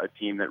are a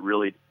team that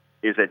really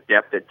is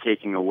adept at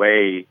taking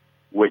away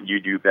what you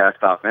do best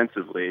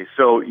offensively.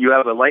 So you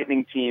have a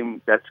Lightning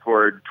team that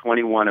scored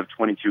 21 of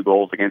 22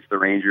 goals against the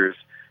Rangers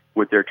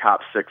with their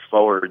top 6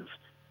 forwards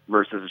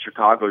versus a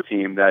Chicago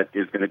team that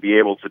is going to be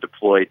able to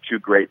deploy 2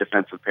 great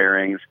defensive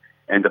pairings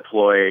and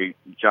deploy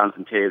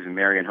Jonathan Toews and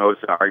Marian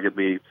Hossa,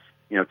 arguably,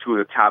 2 of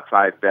the top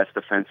 5 best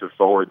defensive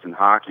forwards in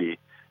hockey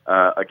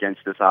against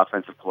this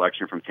offensive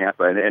collection from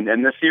Tampa.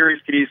 And the series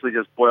could easily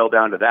just boil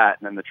down to that.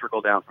 And then the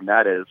trickle down from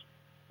that is,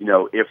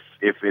 if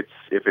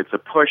it's a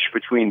push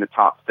between the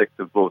top 6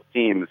 of both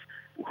teams,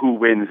 who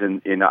wins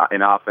in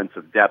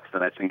offensive depth?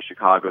 And I think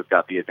Chicago's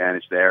got the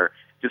advantage there,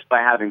 just by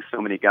having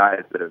so many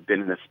guys that have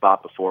been in this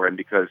spot before, and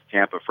because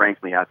Tampa,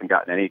 frankly, hasn't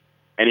gotten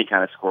any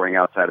kind of scoring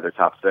outside of their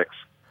top 6.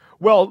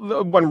 Well,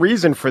 one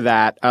reason for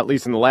that, at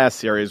least in the last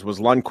series, was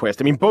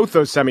Lundqvist. Both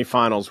those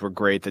semifinals were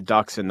great, the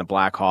Ducks and the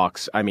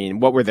Blackhawks.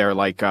 What were there?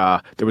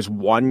 There was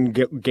one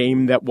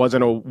game that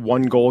wasn't a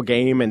 1-goal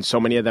game, and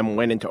so many of them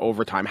went into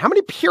overtime. How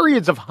many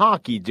periods of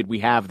hockey did we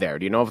have there?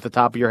 Do you know off the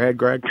top of your head,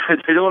 Greg?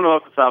 I don't know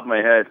off the top of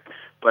my head,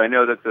 but I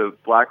know that the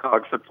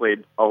Blackhawks have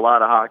played a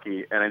lot of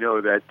hockey, and I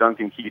know that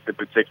Duncan Keith in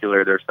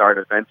particular, their star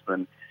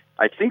defenseman,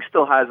 I think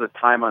still has a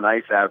time on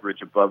ice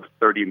average above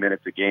 30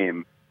 minutes a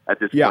game at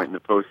this point in the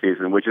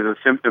postseason, which is a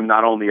symptom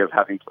not only of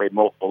having played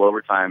multiple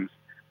overtimes,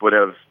 but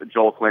of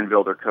Joel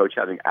Quenneville, their coach,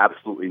 having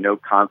absolutely no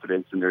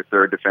confidence in their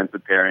third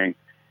defensive pairing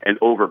and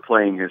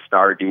overplaying his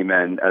star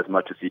D-men as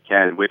much as he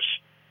can, which,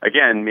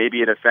 again,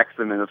 maybe it affects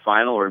them in the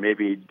final, or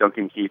maybe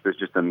Duncan Keith is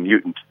just a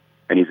mutant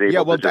and he's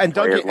able to just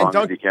play as long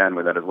as he can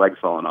without his legs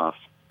falling off.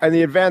 And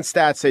the advanced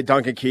stats say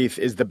Duncan Keith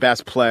is the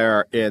best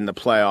player in the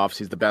playoffs.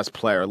 He's the best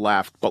player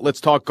left. But let's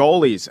talk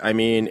goalies.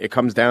 It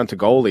comes down to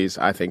goalies,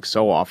 I think,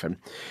 so often.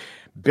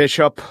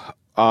 Bishop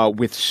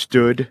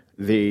withstood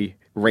the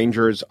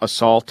Rangers'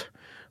 assault.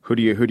 Who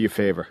do you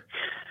favor?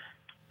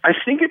 I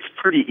think it's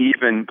pretty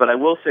even, but I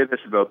will say this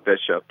about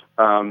Bishop.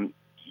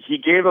 He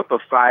gave up a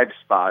 5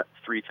 spot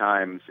 3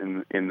 times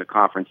in the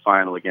conference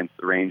final against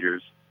the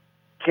Rangers.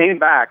 Came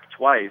back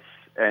twice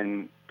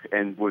and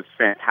was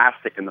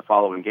fantastic in the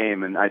following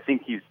game. And I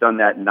think he's done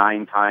that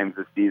 9 times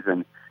this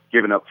season,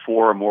 given up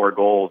 4 or more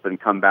goals and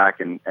come back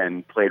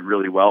and played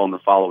really well in the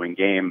following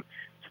game,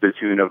 to the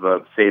tune of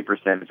a save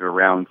percentage of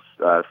around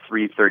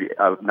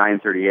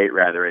 938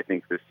 rather, I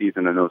think, this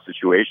season in those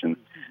situations.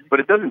 But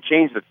it doesn't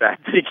change the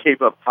fact that he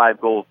gave up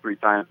 5 goals 3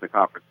 times in the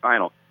conference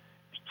final.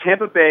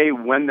 Tampa Bay,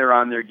 when they're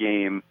on their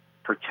game,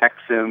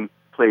 protects him,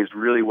 plays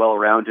really well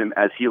around him,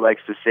 as he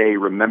likes to say,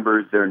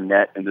 remembers their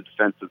net in the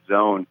defensive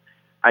zone.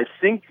 I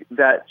think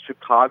that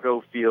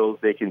Chicago feels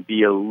they can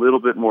be a little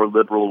bit more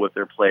liberal with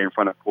their play in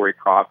front of Corey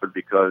Crawford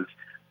because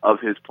of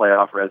his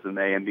playoff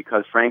resume and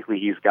because, frankly,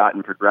 he's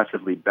gotten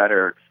progressively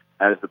better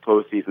as the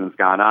postseason's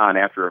gone on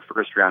after a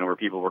first round where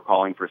people were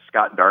calling for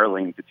Scott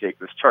Darling to take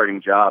the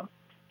starting job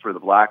for the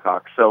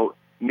Blackhawks. So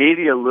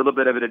maybe a little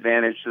bit of an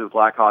advantage to the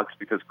Blackhawks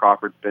because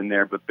Crawford's been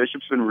there, but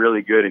Bishop's been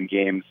really good in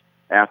games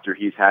after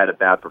he's had a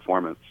bad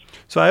performance.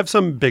 So I have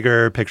some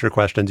bigger picture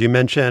questions. You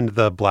mentioned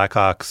the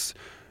Blackhawks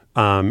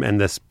and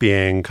this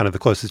being kind of the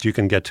closest you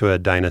can get to a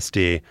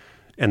dynasty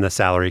in the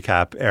salary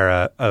cap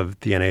era of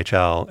the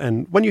NHL.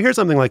 And when you hear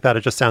something like that,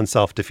 it just sounds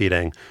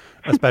self-defeating,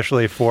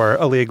 especially for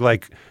a league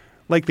like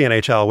the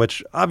NHL,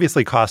 which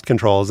obviously cost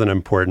control is an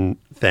important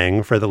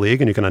thing for the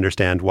league, and you can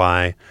understand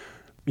why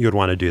you would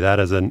want to do that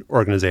as an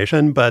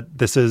organization. But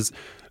this is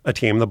a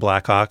team, the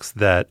Blackhawks,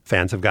 that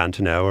fans have gotten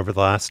to know over the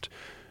last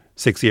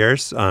 6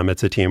 years.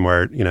 It's a team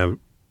where,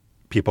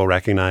 people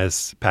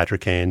recognize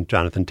Patrick Kane,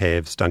 Jonathan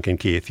Toews, Duncan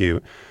Keith,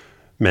 you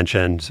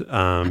mentioned.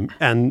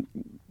 And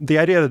the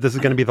idea that this is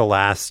going to be the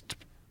last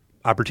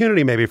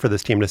opportunity maybe for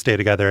this team to stay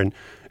together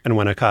and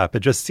win a cup, it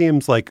just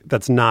seems like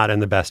that's not in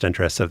the best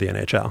interests of the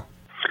NHL.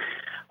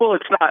 Well,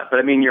 it's not, but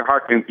I mean, you're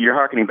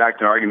hearkening back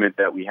to an argument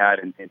that we had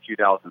in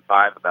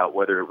 2005 about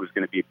whether it was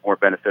going to be more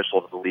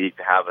beneficial to the league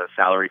to have a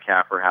salary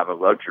cap or have a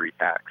luxury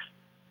tax.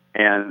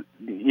 And,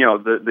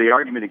 the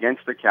argument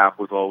against the cap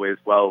was always,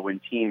 well,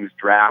 when teams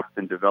draft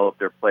and develop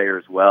their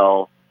players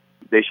well,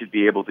 they should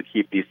be able to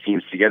keep these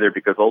teams together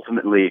because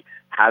ultimately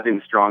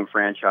having strong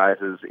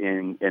franchises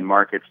in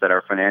markets that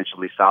are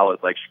financially solid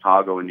like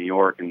Chicago and New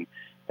York and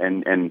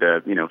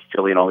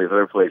Philly and all these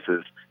other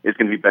places is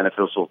going to be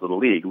beneficial to the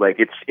league. Like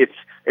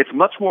it's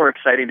much more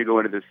exciting to go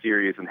into this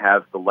series and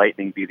have the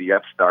Lightning be the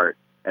upstart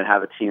and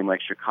have a team like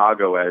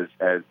Chicago as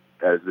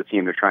the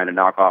team they're trying to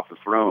knock off the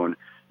throne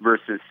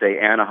versus say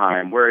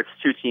Anaheim, where it's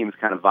two teams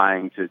kind of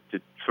vying to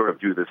sort of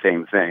do the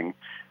same thing.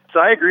 So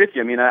I agree with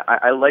you. I mean,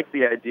 I like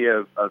the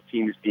idea of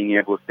teams being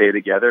able to stay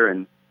together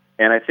and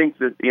I think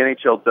that the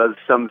NHL does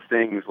some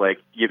things like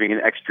giving an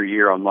extra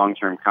year on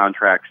long-term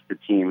contracts to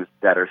teams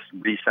that are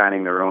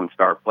re-signing their own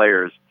star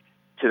players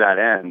to that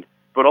end.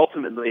 But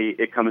ultimately,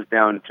 it comes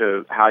down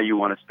to how you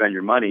want to spend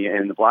your money.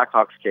 And in the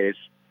Blackhawks case,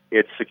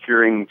 it's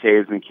securing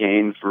Toews and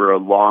Kane for a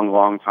long,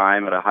 long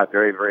time at a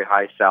very, very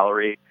high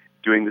salary,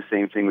 doing the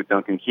same thing with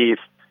Duncan Keith.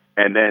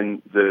 And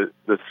then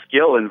the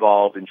skill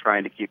involved in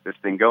trying to keep this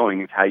thing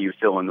going is how you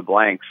fill in the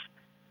blanks.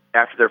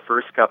 After their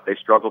first cup, they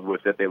struggled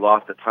with it. They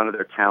lost a ton of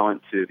their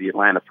talent to the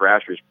Atlanta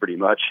Thrashers, pretty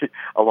much,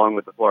 along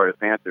with the Florida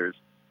Panthers.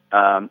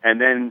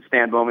 And then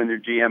Stan Bowman, their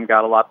GM,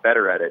 got a lot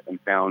better at it and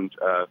found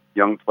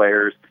young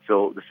players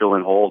to fill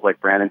in holes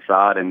like Brandon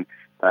Saad and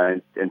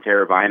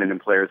Tara Vinen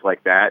and players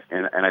like that.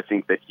 And I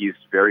think that he's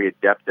very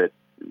adept at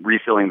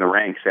refilling the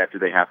ranks after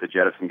they have to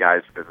jettison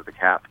guys because of the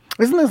cap.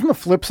 Isn't the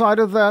flip side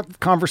of that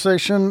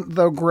conversation,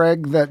 though,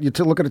 Greg, that you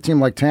look at a team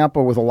like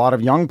Tampa with a lot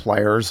of young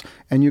players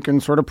and you can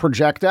sort of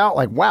project out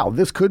like, wow,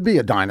 this could be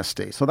a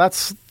dynasty. So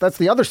that's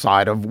the other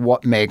side of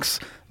what makes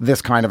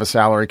this kind of a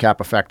salary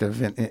cap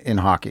effective in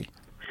hockey.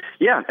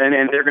 Yeah,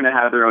 and they're going to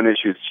have their own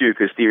issues, too,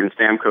 because Steven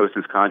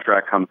Stamkos'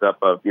 contract comes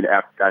up,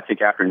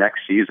 after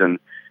next season,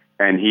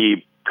 and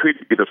he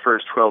could be the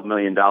first $12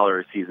 million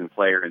a season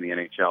player in the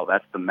NHL.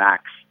 That's the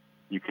max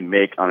you can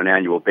make on an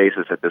annual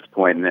basis at this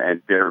point,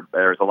 and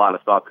there's a lot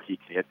of thought that he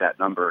could hit that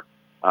number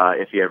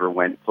if he ever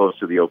went close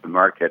to the open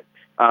market.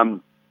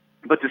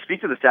 But to speak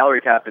to the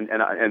salary cap and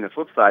the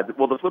flip side,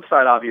 well, the flip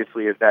side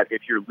obviously is that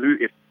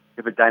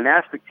if a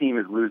dynastic team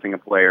is losing a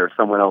player,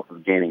 someone else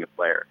is gaining a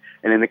player.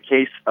 And in the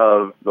case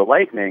of the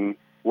Lightning,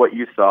 what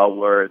you saw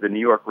were the New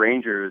York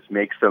Rangers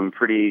make some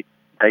pretty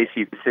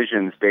dicey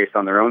decisions based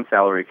on their own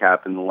salary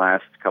cap in the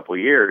last couple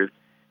of years.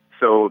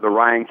 So the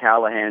Ryan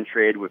Callahan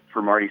trade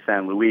for Marty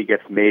St. Louis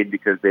gets made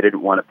because they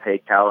didn't want to pay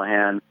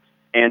Callahan.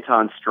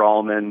 Anton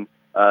Strawman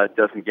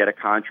doesn't get a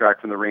contract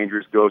from the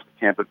Rangers, goes to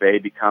Tampa Bay,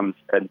 becomes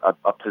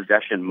a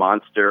possession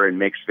monster, and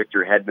makes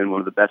Victor Hedman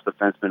one of the best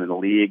defensemen in the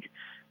league.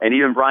 And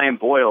even Brian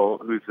Boyle,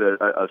 who's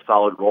a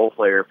solid role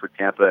player for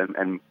Tampa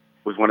and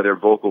was one of their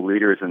vocal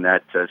leaders in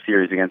that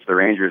series against the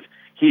Rangers,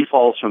 he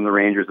falls from the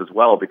Rangers as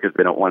well because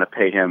they don't want to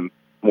pay him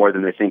more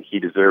than they think he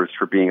deserves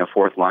for being a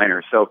fourth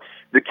liner. So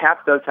the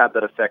cap does have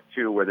that effect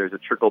too, where there's a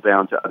trickle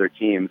down to other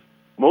teams.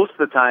 Most of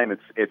the time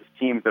it's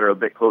teams that are a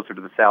bit closer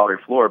to the salary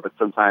floor, but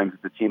sometimes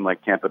it's a team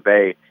like Tampa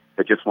Bay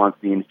that just wants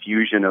the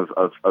infusion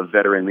of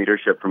veteran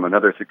leadership from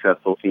another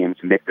successful team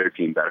to make their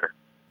team better.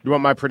 You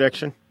want my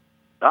prediction?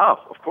 Oh,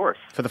 of course.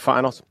 For the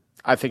finals,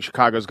 I think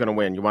Chicago's going to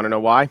win. You want to know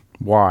why?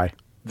 Why?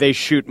 They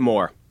shoot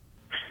more.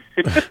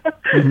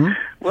 Mm-hmm.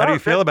 Well, how do you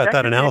feel about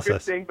that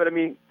analysis? Thing, but I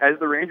mean, as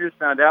the Rangers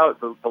found out,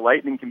 the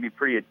Lightning can be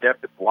pretty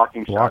adept at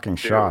blocking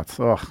shots.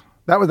 Ugh.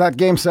 That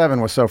Game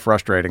 7 was so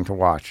frustrating to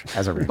watch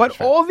as a Rangers But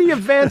fan. all the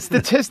advanced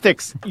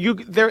statistics,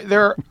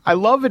 I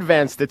love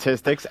advanced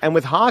statistics, and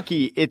with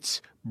hockey,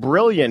 it's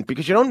brilliant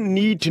because you don't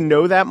need to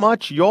know that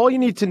much. All you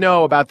need to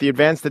know about the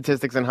advanced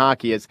statistics in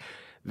hockey is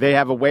they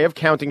have a way of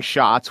counting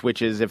shots,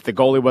 which is if the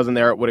goalie wasn't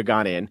there, it would have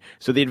gone in.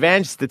 So the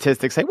advanced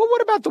statistics say, well,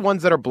 what about the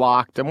ones that are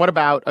blocked? And what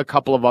about a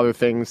couple of other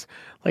things,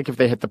 like if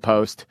they hit the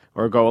post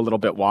or go a little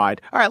bit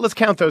wide? All right, let's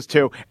count those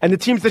two. And the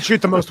teams that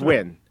shoot the most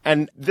win.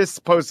 And this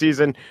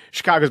postseason,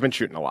 Chicago's been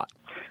shooting a lot.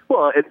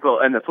 Well,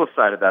 and the flip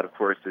side of that, of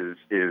course,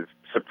 is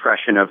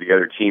suppression of the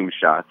other team's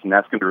shots. And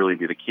that's going to really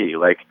be the key.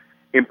 Like,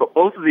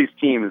 both of these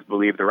teams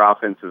believe their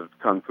offensive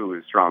kung fu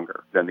is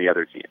stronger than the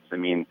other teams. I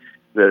mean,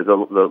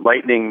 the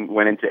Lightning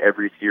went into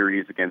every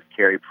series against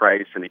Carey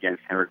Price and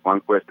against Henrik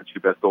Lundqvist, the two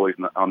best goalies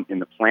in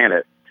the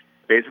planet,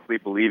 basically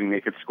believing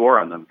they could score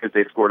on them because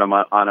they scored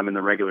on them in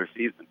the regular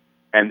season.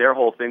 And their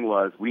whole thing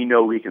was, we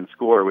know we can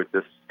score with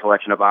this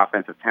collection of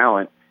offensive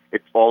talent.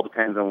 It all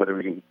depends on whether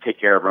we can take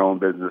care of our own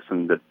business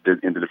in the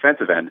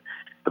defensive end.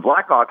 The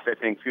Blackhawks, I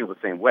think, feel the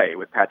same way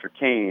with Patrick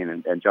Kane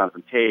and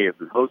Jonathan Toews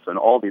and Hossa and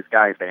all these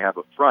guys they have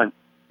up front.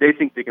 They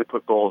think they can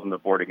put goals on the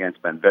board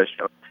against Ben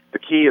Bishop. The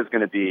key is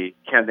going to be,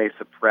 can they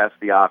suppress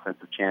the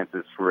offensive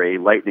chances for a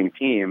Lightning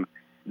team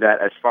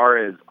that, as far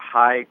as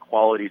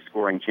high-quality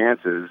scoring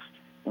chances,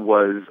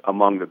 was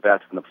among the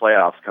best in the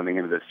playoffs coming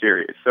into this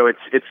series. So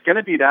it's going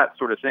to be that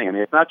sort of thing. I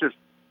mean, it's not just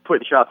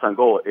putting shots on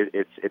goal.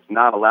 It's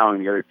not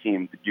allowing the other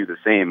team to do the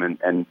same,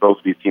 and both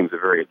of these teams are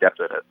very adept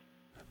at it.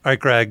 All right,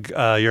 Greg,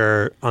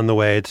 you're on the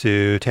way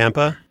to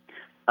Tampa?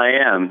 I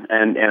am,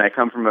 and I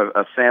come from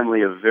a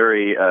family of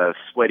very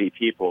sweaty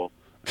people,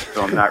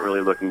 so I'm not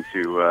really looking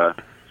to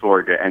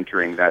forward to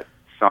entering that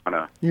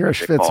sauna. You're a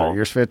Schwitzer.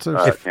 You're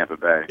Schwitzer. Tampa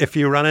Bay. If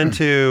you run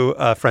into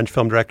French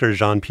film director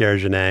Jean-Pierre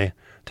Jeunet,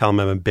 tell him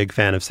I'm a big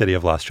fan of City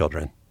of Lost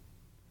Children.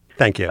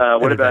 Thank you.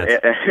 What about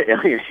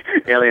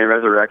Alien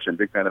Resurrection?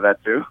 Big fan of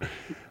that, too?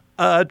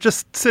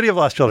 Just City of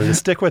Lost Children.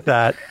 Just stick with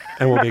that,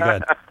 and we'll be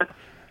good.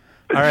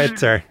 All right,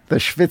 sir. The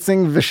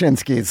Schwitzing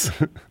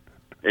Wyszynskis.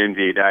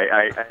 Indeed.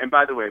 And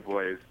by the way,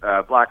 boys,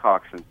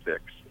 Blackhawks in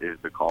 6 is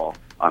the call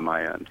on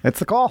my end. It's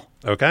the call.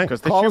 Okay. The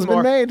call has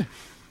been made.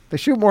 They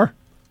shoot more.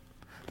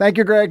 Thank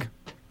you, Greg.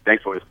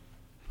 Thanks, boys.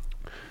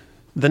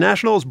 The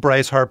Nationals'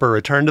 Bryce Harper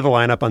returned to the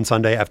lineup on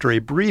Sunday after a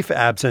brief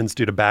absence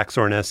due to back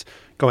soreness,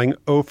 going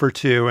 0 for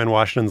 2 in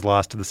Washington's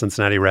loss to the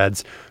Cincinnati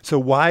Reds. So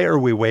why are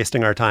we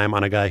wasting our time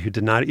on a guy who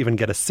did not even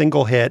get a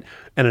single hit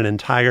in an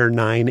entire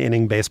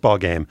 9-inning baseball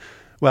game?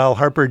 Well,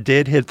 Harper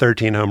did hit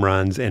 13 home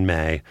runs in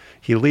May.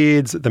 He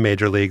leads the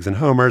major leagues in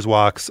homers,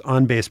 walks,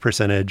 on-base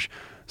percentage,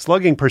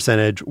 slugging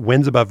percentage,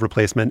 wins above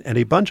replacement, and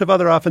a bunch of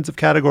other offensive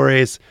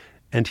categories,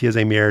 and he is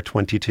a mere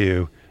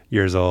 22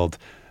 years old.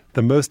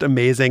 The most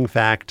amazing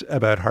fact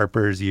about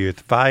Harper's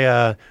youth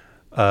via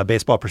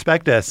Baseball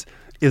Prospectus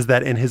is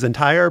that in his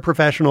entire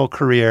professional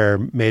career,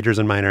 majors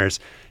and minors,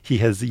 he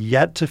has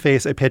yet to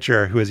face a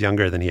pitcher who is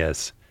younger than he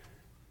is.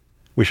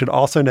 We should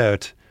also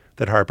note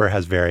that Harper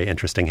has very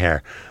interesting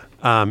hair.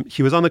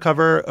 He was on the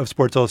cover of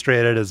Sports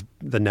Illustrated as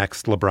the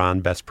next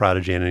LeBron best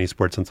prodigy in any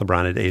sport since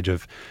LeBron at the age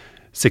of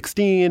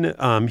 16.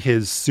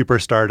 His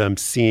superstardom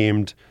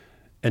seemed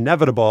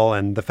inevitable,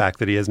 and the fact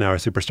that he is now a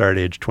superstar at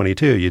age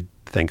 22, you'd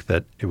think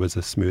that it was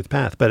a smooth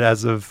path. But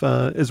as of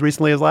as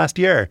recently as last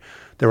year,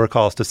 there were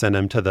calls to send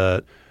him to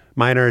the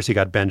minors. He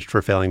got benched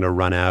for failing to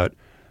run out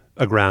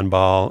a ground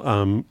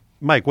ball.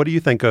 Mike, what do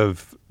you think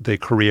of the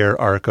career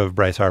arc of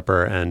Bryce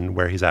Harper and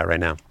where he's at right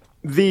now?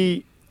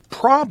 The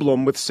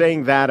problem with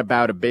saying that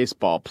about a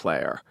baseball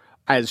player,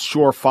 as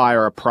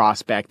surefire a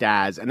prospect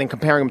as, and then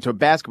comparing him to a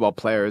basketball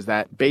player, is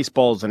that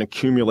baseball is an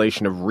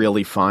accumulation of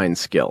really fine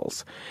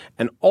skills.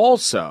 And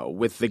also,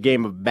 with the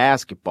game of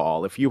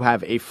basketball, if you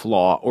have a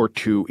flaw or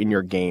two in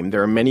your game,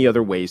 there are many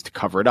other ways to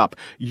cover it up.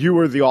 You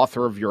are the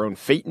author of your own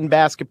fate in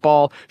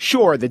basketball.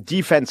 Sure, the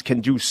defense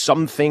can do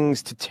some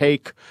things to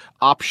take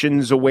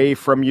options away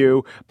from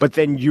you, but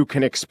then you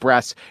can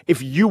express,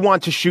 if you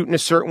want to shoot in a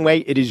certain way,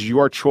 it is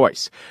your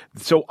choice.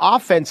 So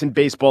offense in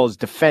baseball is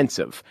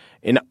defensive.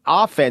 In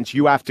offense,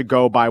 you have to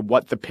go by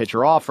what the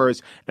pitcher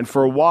offers. And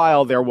for a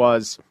while, there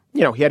was,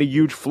 he had a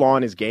huge flaw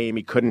in his game.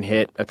 He couldn't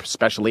hit,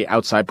 especially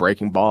outside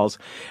breaking balls.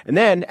 And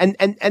then,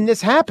 and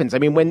this happens. I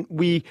mean, when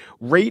we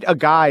rate a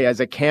guy as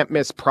a can't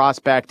miss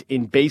prospect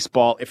in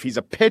baseball, if he's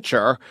a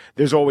pitcher,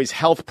 there's always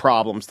health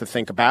problems to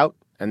think about.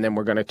 And then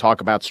we're going to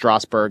talk about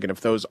Strasburg and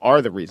if those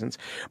are the reasons.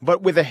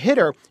 But with a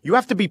hitter, you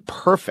have to be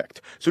perfect.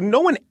 So no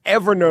one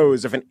ever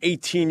knows if an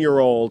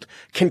 18-year-old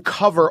can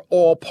cover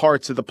all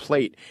parts of the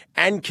plate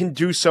and can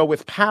do so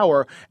with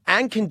power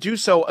and can do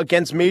so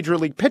against major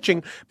league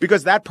pitching,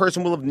 because that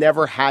person will have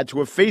never had to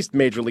have faced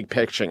major league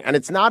pitching. And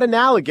it's not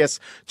analogous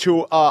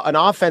to an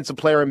offensive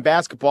player in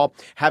basketball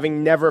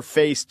having never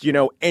faced,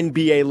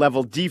 NBA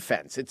level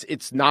defense.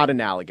 It's not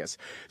analogous.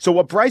 So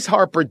what Bryce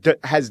Harper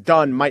has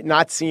done might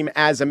not seem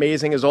as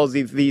amazing as all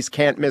these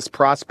can't miss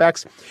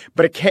prospects,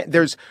 but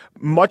there's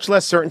much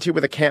less certainty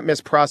with a can't miss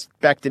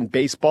prospect in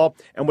baseball.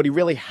 And what he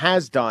really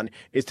has done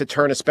is to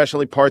turn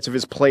especially parts of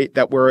his plate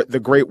that were the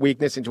great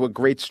weakness into a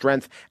great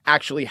strength.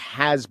 Actually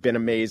has been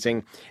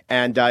amazing.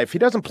 And if he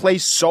doesn't play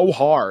so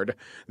hard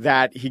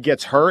that he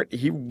gets hurt,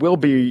 he will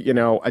be, a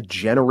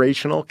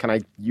generational, can I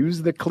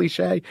use the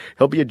cliche?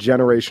 He'll be a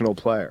generational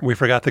player. We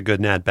forgot the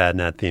good Nat, bad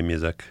Nat theme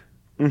music.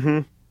 Mm-hmm.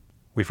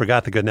 We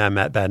forgot the Good Nat,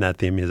 Bad Nat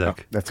theme music.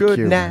 Oh, that's Good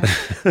cute. Nat,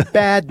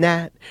 Bad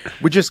Nat.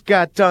 We just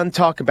got done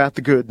talking about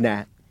the Good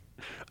Nat.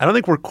 I don't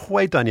think we're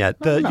quite done yet.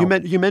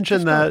 You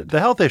mentioned the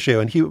health issue,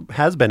 and he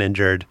has been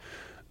injured.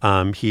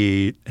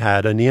 He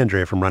had a knee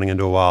injury from running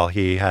into a wall.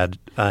 He had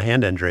a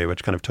hand injury,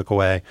 which kind of took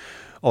away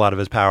a lot of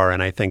his power.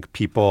 And I think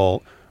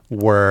people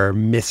were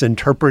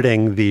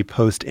misinterpreting the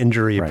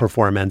post-injury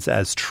performance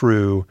as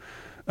true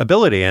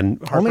ability. And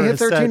Harper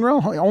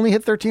only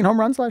hit 13 home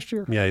runs last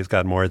year. Yeah, he's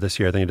got more this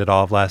year than he did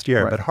all of last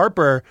year. Right. But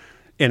Harper,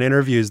 in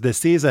interviews this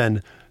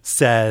season,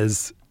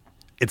 says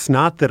it's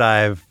not that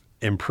I've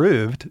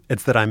improved,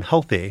 it's that I'm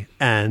healthy.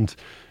 And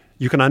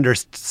you can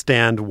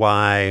understand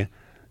why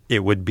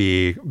it would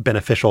be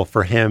beneficial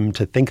for him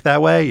to think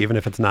that way, even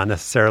if it's not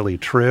necessarily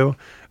true.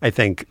 I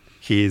think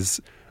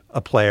he's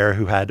a player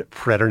who had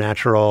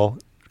preternatural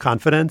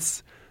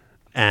confidence.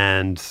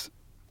 And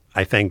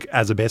I think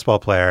as a baseball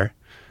player,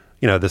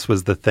 this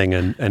was the thing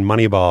in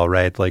Moneyball,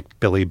 right? Like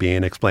Billy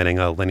Beane explaining,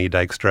 Lenny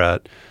Dykstra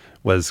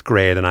was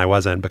great and I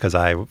wasn't because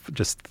I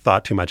just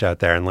thought too much out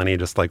there. And Lenny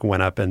just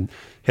went up and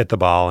hit the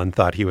ball and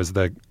thought he was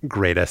the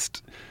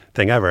greatest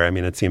thing ever. I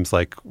mean, it seems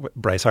like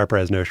Bryce Harper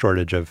has no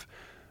shortage of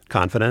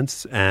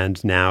confidence,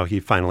 and now he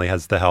finally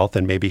has the health,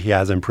 and maybe he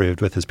has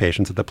improved with his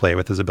patience at the plate,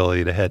 with his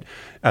ability to hit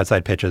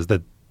outside pitches,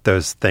 that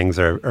those things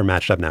are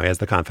matched up now. He has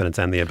the confidence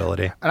and the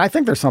ability. And I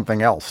think there's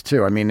something else,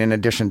 too. I mean, in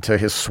addition to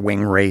his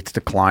swing rate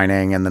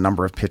declining and the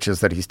number of pitches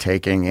that he's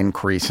taking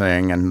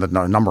increasing and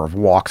the number of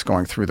walks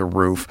going through the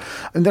roof,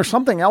 and there's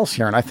something else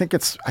here. And I think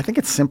it's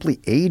simply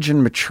age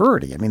and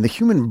maturity. I mean, the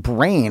human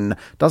brain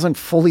doesn't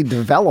fully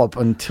develop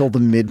until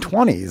the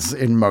mid-20s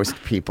in most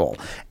people.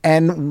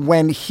 And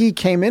when he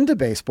came into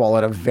baseball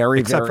at a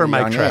very, very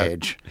young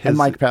age, and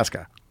Mike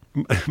Pesca.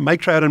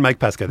 Mike Trout and Mike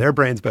Pesca, their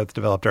brains both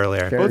developed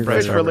earlier. Both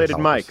fish-related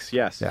Mikes,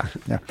 yes.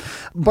 Yeah.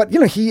 But,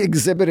 he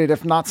exhibited,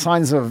 if not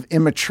signs of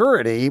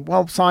immaturity,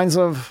 signs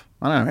of,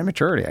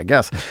 immaturity, I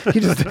guess.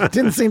 He just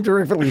didn't seem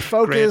terrifically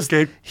focused.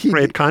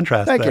 Great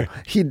contrast there. Thank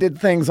you. He did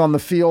things on the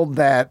field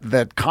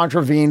that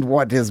contravened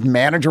what his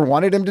manager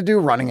wanted him to do,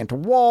 running into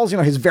walls.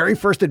 His very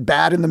first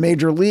at-bat in the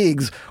major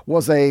leagues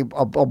was a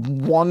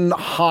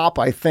one-hop,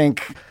 I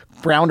think,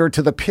 grounder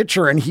to the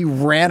pitcher, and he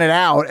ran it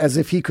out as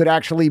if he could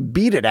actually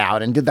beat it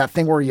out, and did that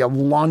thing where you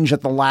lunge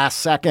at the last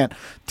second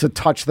to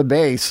touch the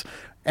base,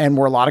 and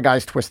where a lot of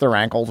guys twist their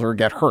ankles or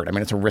get hurt. I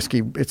mean, it's a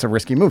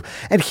risky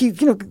move. And he,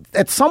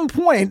 at some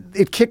point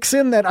it kicks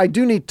in that I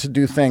do need to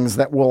do things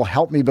that will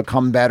help me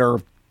become better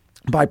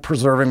by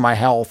preserving my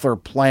health or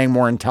playing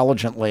more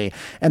intelligently.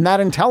 And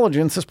that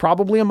intelligence is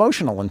probably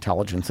emotional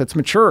intelligence. It's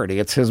maturity.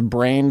 It's his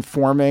brain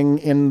forming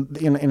in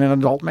an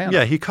adult manner.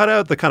 Yeah, he cut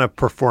out the kind of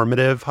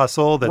performative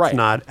hustle that's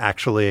not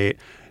actually,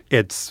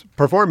 it's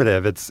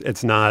performative.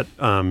 It's not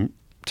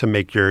to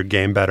make your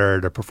game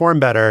better, to perform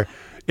better.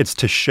 It's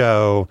to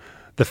show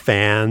the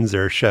fans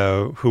or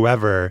show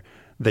whoever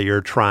that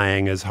you're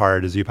trying as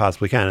hard as you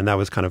possibly can. And that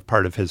was kind of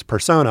part of his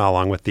persona,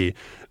 along with the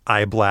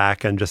eye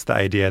black and just the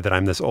idea that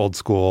I'm this old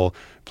school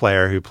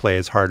player who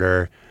plays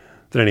harder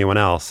than anyone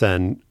else.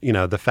 And,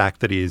 the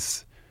fact that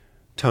he's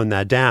toned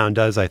that down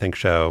does, I think,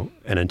 show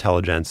an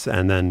intelligence.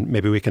 And then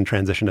maybe we can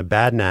transition to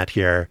Bad Nat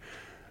here,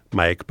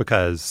 Mike,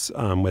 because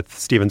with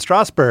Steven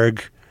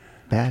Strasburg.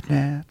 Bad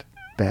Nat,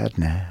 Bad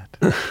Nat.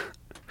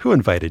 Who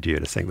invited you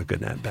to sing the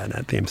Good Nat, Bad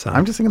Nat theme song?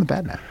 I'm just singing the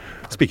Bad Nat.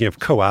 Speaking of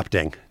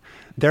co-opting,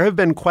 there have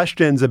been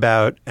questions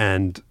about,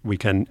 and we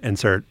can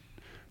insert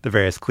the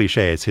various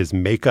cliches, his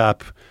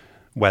makeup,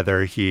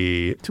 whether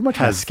he too much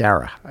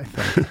mascara, I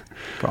think.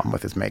 Problem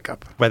with his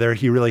makeup. Whether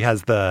he really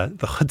has the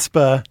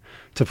chutzpah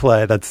to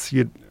play. That's,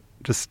 you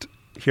just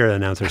hear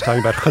announcers talking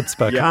about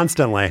chutzpah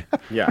constantly.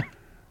 Yeah.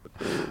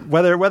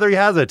 Whether he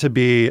has it to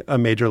be a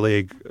major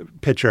league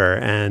pitcher,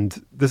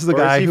 and this is a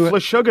guy who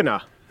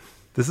Flashugana.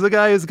 This is a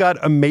guy who's got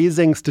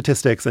amazing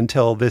statistics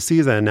until this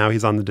season. Now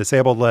he's on the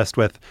disabled list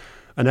with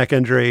a neck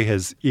injury.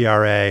 His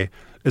ERA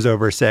is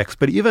over 6.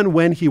 But even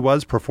when he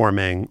was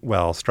performing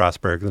well,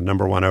 Strasburg, the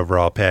number 1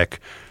 overall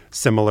pick,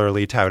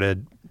 similarly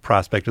touted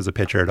prospect as a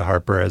pitcher to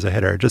Harper as a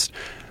hitter,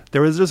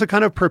 there was just a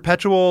kind of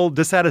perpetual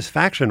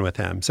dissatisfaction with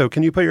him. So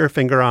can you put your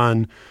finger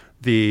on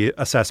the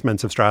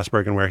assessments of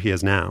Strasburg and where he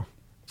is now?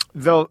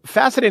 The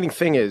fascinating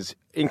thing is,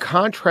 in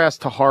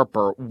contrast to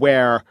Harper,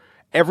 where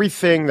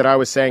everything that I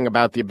was saying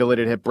about the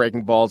ability to hit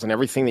breaking balls and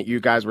everything that you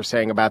guys were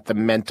saying about the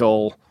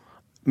mental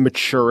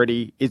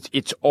maturity,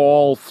 it's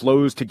all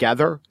flows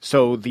together.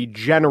 So the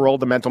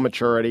mental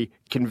maturity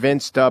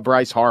convinced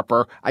Bryce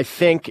Harper. I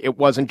think it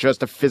wasn't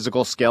just a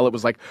physical skill. It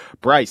was like,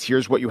 Bryce,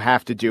 here's what you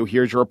have to do.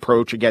 Here's your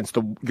approach against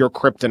your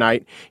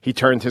kryptonite. He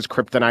turned his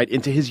kryptonite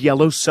into his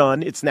yellow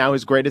sun. It's now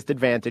his greatest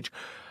advantage.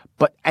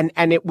 But,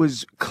 and it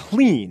was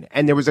clean,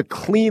 and there was a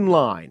clean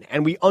line,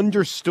 and we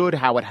understood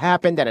how it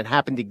happened, and it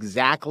happened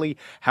exactly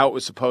how it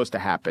was supposed to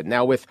happen.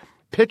 Now with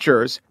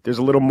pitchers, there's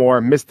a little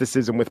more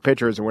mysticism with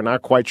pitchers, and we're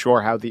not quite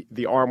sure how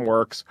the arm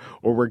works,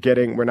 or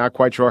we're not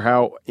quite sure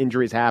how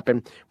injuries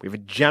happen. We have a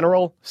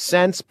general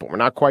sense, but we're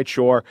not quite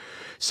sure.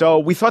 So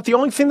we thought the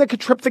only thing that could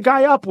trip the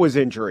guy up was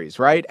injuries,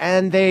 right?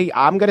 And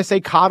I'm going to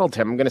say coddled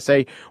him. I'm going to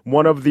say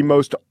one of the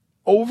most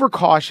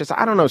overcautious,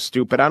 I don't know,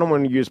 stupid, I don't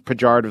want to use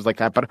pejoratives like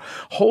that, but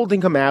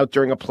holding him out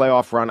during a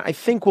playoff run, I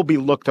think will be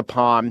looked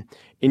upon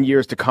in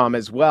years to come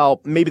as well.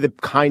 Maybe the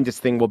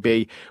kindest thing will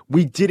be,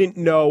 we didn't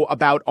know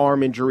about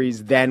arm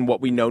injuries then what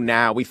we know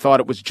now. We thought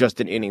it was just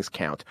an innings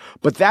count.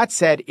 But that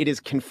said, it is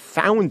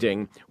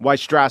confounding why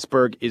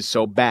Strasburg is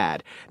so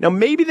bad. Now,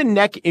 maybe the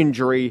neck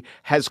injury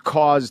has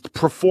caused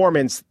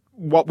performance,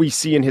 what we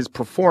see in his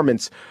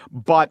performance,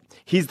 but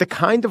he's the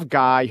kind of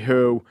guy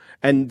who,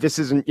 and this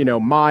isn't,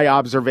 my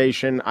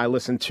observation. I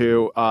listened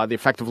to the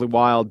Effectively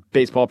Wild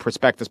Baseball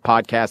Prospectus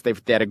podcast.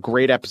 They had a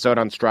great episode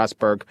on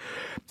Strasburg.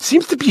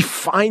 Seems to be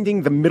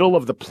finding the middle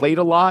of the plate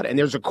a lot, and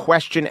there's a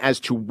question as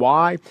to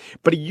why.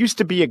 But he used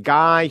to be a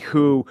guy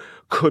who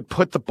could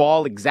put the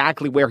ball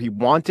exactly where he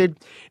wanted.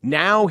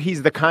 Now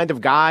he's the kind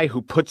of guy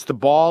who puts the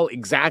ball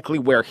exactly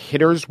where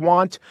hitters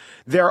want.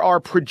 There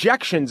are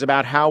projections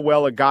about how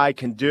well a guy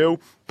can do,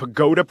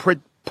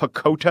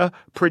 Pacota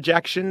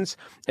projections,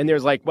 and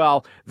there's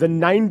the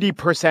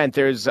 90%,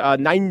 there's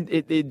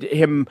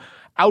him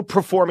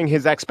outperforming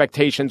his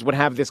expectations would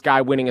have this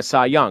guy winning a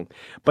Cy Young.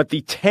 But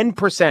the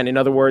 10%, in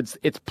other words,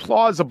 it's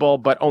plausible,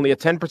 but only a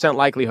 10%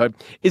 likelihood,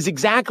 is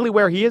exactly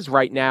where he is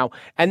right now.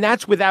 And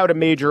that's without a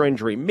major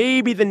injury.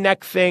 Maybe the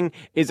neck thing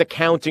is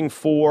accounting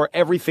for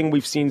everything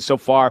we've seen so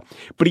far,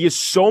 but he is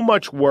so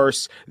much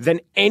worse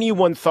than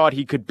anyone thought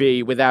he could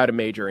be without a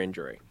major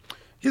injury.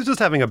 He's just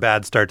having a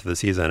bad start to the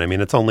season. I mean,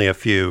 it's only a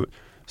few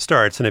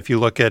starts. And if you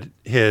look at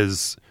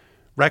his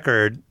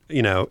record,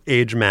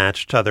 age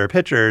matched to other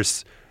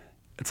pitchers,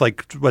 it's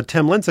like what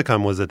Tim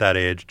Lincecum was at that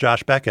age,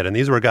 Josh Beckett. And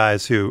these were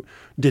guys who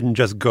didn't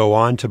just go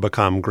on to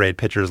become great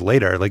pitchers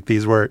later.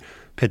 These were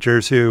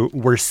pitchers who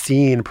were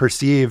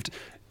perceived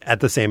at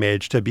the same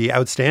age to be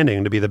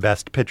outstanding, to be the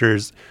best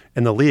pitchers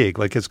in the league.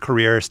 His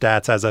career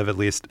stats as of at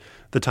least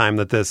the time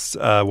that this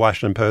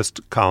Washington Post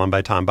column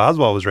by Tom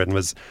Boswell was written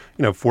was,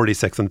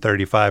 46 and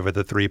 35 with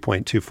a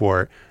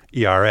 3.24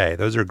 ERA.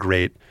 Those are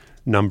great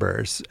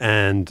numbers.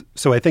 And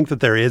so I think that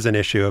there is an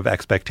issue of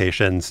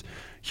expectations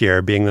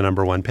here, being the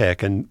number one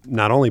pick, and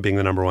not only being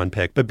the number one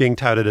pick, but being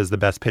touted as the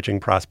best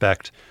pitching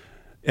prospect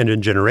in a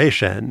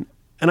generation.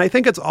 And I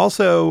think it's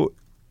also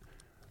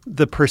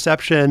the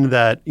perception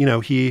that,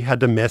 he had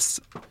to miss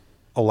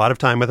a lot of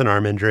time with an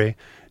arm injury,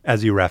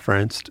 as you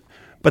referenced,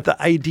 but the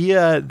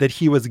idea that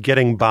he was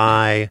getting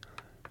by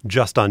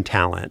just on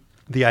talent,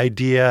 the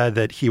idea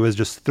that he was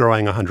just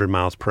throwing 100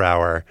 miles per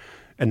hour,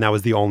 and that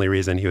was the only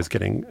reason he was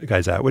getting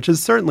guys out, which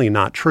is certainly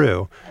not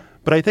true.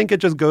 But I think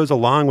it just goes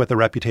along with the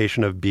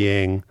reputation of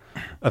being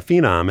a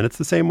phenom. And it's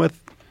the same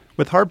with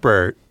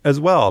Harper as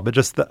well. But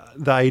just the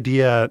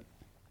idea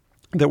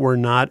that we're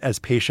not as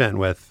patient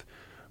with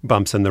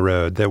bumps in the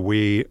road, that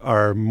we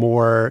are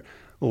more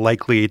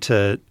likely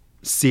to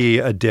see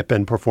a dip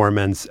in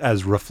performance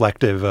as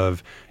reflective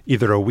of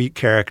either a weak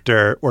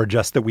character or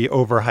just that we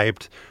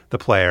overhyped the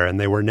player and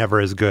they were never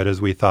as good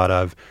as we thought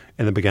of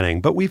in the beginning.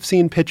 But we've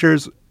seen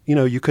pitchers,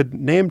 you could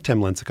name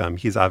Tim Lincecum.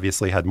 He's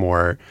obviously had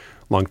more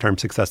long-term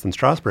success than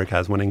Strasburg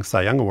has, winning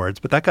Cy Young Awards,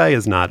 but that guy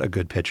is not a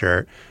good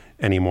pitcher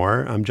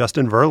anymore.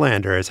 Justin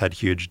Verlander has had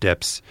huge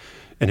dips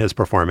in his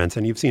performance,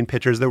 and you've seen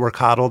pitchers that were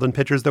coddled and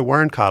pitchers that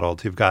weren't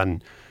coddled who've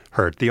gotten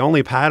hurt. The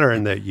only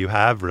pattern that you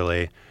have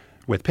really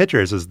with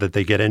pitchers is that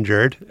they get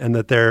injured and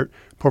that their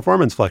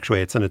performance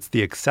fluctuates, and it's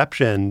the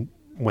exception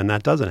when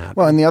that doesn't happen.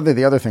 Well, and the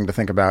other thing to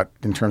think about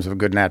in terms of a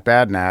good Nat,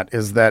 bad Nat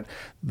is that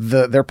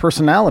their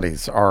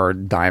personalities are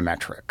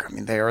diametric. I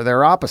mean,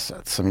 they're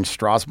opposites. I mean,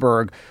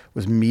 Strasburg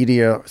was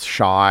media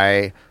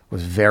shy,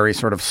 was very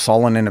sort of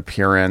sullen in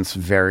appearance,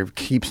 very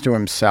keeps to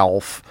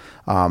himself,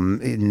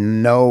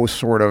 no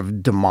sort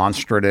of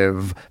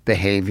demonstrative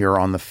behavior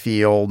on the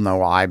field,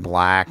 no eye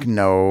black,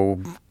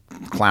 no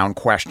clown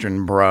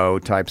question bro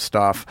type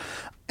stuff.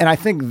 And I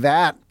think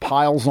that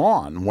piles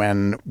on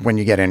when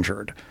you get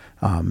injured.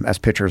 As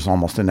pitchers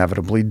almost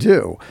inevitably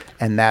do.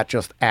 And that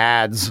just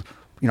adds,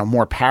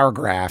 more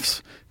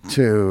paragraphs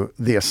to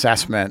the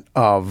assessment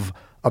of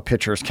a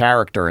pitcher's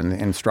character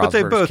in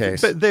Strasburg's case.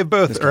 But they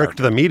both irked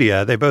the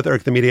media. They both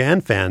irked the media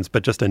and fans,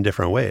 but just in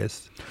different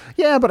ways.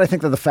 Yeah, but I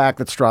think that the fact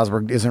that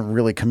Strasburg isn't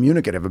really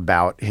communicative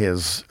about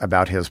his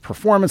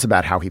performance,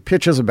 about how he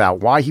pitches,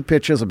 about why he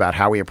pitches, about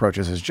how he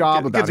approaches his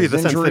job, about his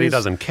injuries. Gives you the sense that he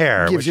doesn't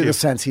care. Gives you the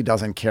sense he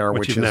doesn't care,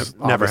 which is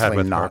never had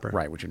with not Harper.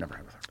 Right, which you never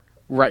had with Harper.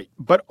 Right.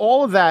 But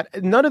all of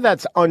that, none of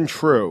that's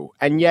untrue.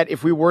 And yet,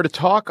 if we were to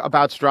talk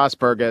about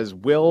Strasburg as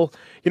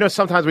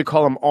sometimes we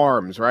call him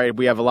arms, right?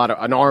 We have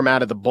an arm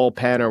out of the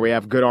bullpen, or we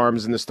have good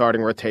arms in the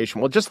starting rotation.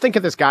 Well, just think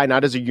of this guy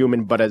not as a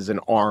human, but as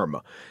an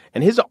arm.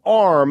 And his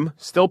arm,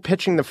 still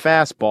pitching the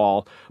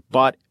fastball,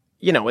 but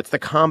it's the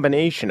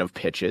combination of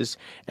pitches.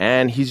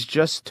 And he's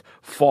just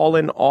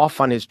fallen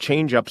off on his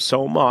changeup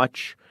so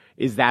much.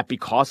 Is that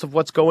because of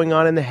what's going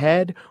on in the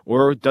head,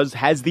 or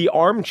has the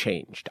arm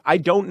changed? I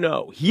don't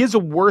know. He is a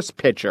worse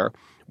pitcher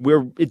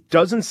where it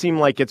doesn't seem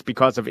like it's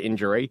because of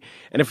injury.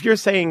 And if you're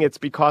saying it's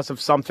because of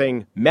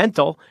something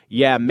mental,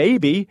 yeah,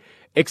 maybe,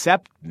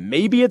 except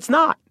maybe it's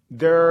not.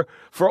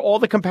 for all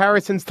the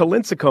comparisons to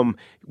Lincecum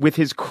with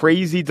his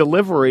crazy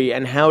delivery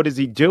and how does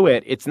he do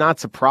it, it's not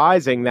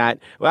surprising that,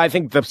 well, I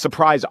think the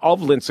surprise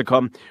of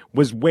Lincecum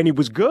was when he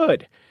was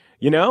good.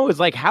 You know, it's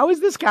like, how is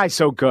this guy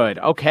so good?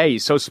 Okay,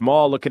 he's so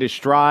small. Look at his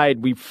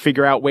stride. We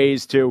figure out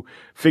ways to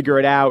figure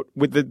it out.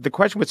 With the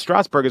question with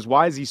Strasburg is,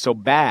 why is he so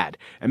bad?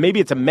 And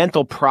maybe it's a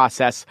mental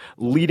process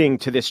leading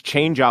to this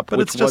changeup. But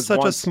it's just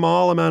such a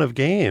small amount of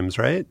games,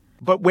 right?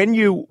 But when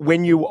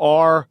you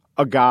are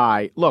a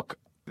guy, look,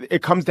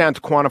 it comes down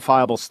to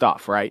quantifiable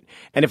stuff, right?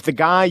 And if the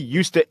guy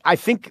I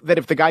think that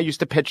if the guy used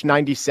to pitch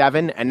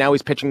 97 and now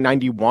he's pitching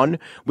 91,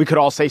 we could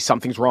all say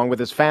something's wrong with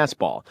his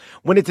fastball.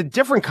 When it's a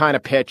different kind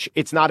of pitch,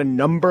 it's not a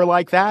number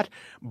like that.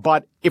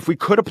 But if we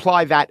could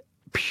apply that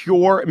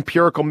pure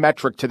empirical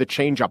metric to the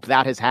changeup,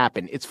 that has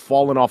happened. It's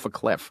fallen off a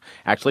cliff.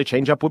 Actually,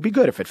 changeup would be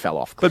good if it fell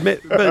off a cliff.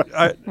 But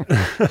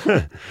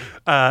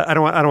I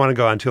don't want to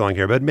go on too long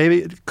here, but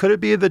maybe could it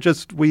be that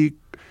just we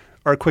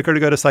are quicker to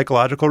go to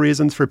psychological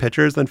reasons for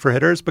pitchers than for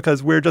hitters?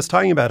 Because we're just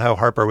talking about how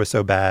Harper was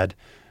so bad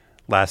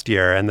last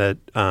year and that,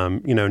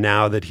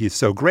 now that he's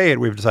so great,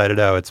 we've decided,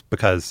 it's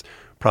because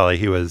probably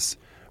he was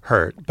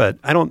hurt. But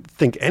I don't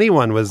think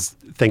anyone was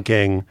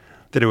thinking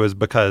that it was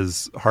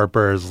because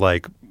Harper's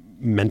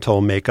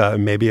mental makeup.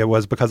 Maybe it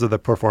was because of the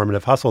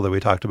performative hustle that we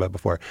talked about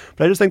before.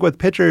 But I just think with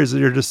pitchers,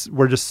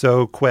 we're just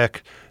so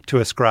quick to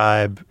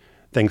ascribe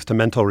things to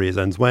mental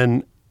reasons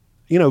when,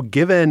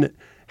 given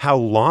how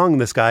long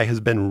this guy has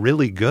been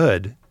really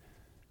good,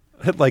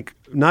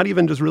 not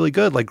even just really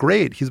good,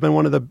 great. He's been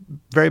one of the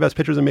very best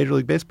pitchers in Major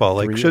League Baseball.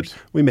 Should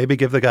we maybe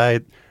give the guy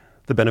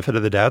the benefit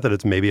of the doubt that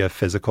it's maybe a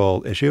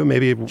physical issue?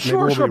 Maybe we'll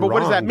sure. Be but wrong, what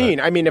does that mean?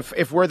 I mean,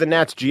 if we're the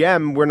Nats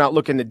GM, we're not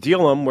looking to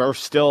deal him.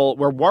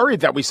 We're worried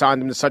that we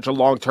signed him to such a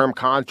long-term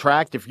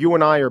contract. If you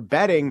and I are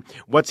betting,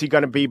 what's he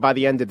going to be by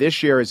the end of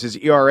this year? Is his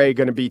ERA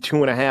going to be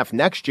 2.5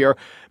 next year?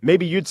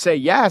 Maybe you'd say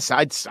yes.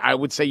 I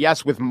would say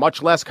yes with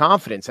much less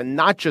confidence, and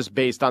not just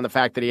based on the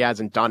fact that he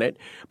hasn't done it,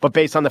 but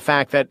based on the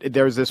fact that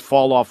there's this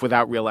fall off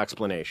without real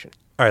explanation.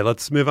 All right,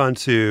 let's move on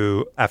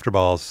to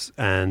afterballs.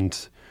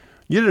 And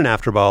you did an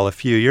afterball a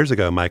few years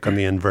ago, Mike, on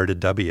the inverted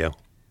W.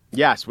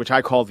 Yes, which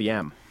I call the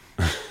M.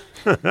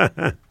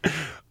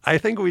 I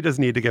think we just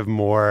need to give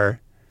more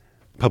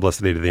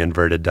publicity to the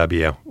inverted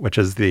W, which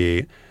is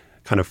the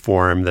kind of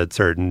form that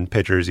certain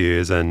pitchers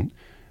use. And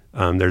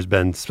there's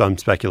been some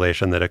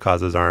speculation that it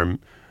causes arm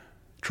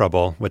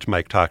trouble, which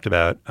Mike talked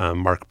about.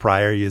 Mark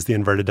Pryor used the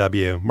inverted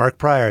W. Mark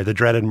Pryor, the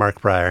dreaded Mark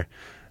Pryor,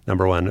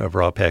 number 1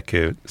 overall pick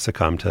who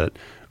succumbed to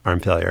arm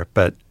failure.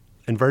 But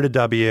inverted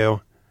W,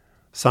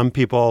 some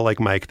people like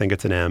Mike think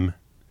it's an M.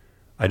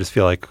 I just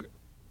feel like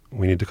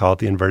we need to call it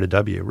the inverted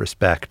W.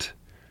 Respect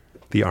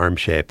the arm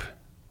shape.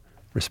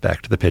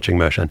 Respect the pitching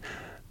motion.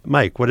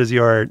 Mike, what is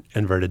your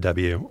inverted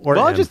W? Or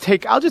well, M?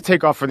 I'll just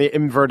take off from the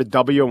inverted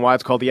W and why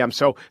it's called the M.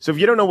 So if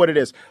you don't know what it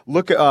is,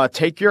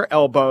 take your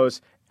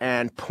elbows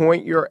and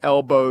point your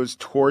elbows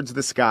towards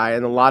the sky.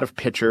 And a lot of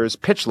pitchers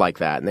pitch like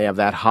that, and they have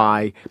that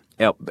high.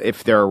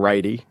 If they're a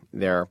righty,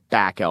 their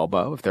back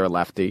elbow. If they're a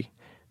lefty,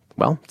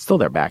 well, it's still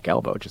their back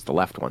elbow, just the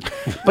left one.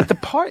 But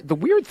the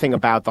weird thing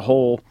about the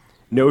whole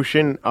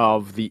notion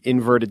of the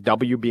inverted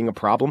W being a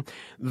problem,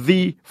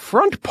 the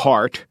front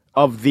part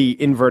of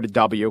the inverted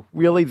W,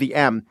 really the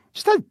M,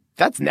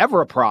 that's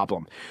never a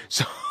problem.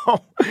 So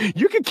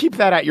you could keep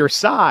that at your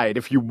side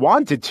if you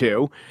wanted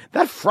to.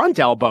 That front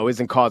elbow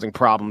isn't causing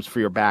problems for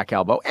your back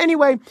elbow.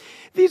 Anyway,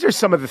 these are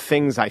some of the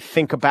things I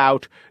think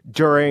about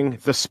during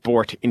the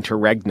sport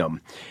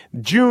interregnum.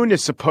 June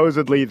is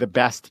supposedly the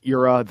best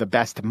era, the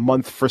best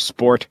month for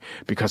sport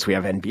because we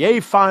have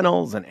NBA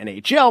finals and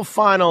NHL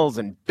finals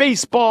and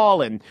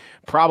baseball, and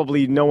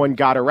probably no one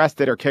got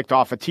arrested or kicked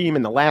off a team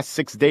in the last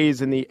 6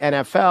 days in the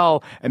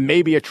NFL, and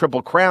maybe a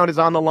Triple Crown is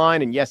on the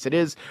line, and yes, it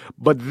is.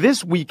 But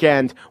this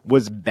weekend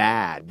was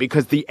bad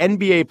because the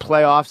NBA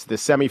playoffs, the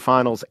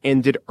semifinals,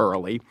 ended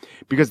early.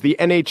 Because the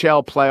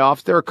NHL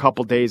playoffs, there are a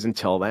couple days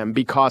until then,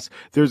 because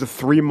there's a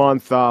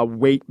 3-month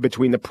wait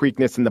between the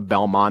Preakness and the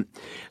Belmont.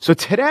 So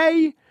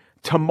today,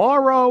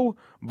 tomorrow,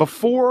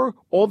 before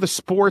all the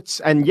sports,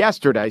 and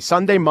yesterday,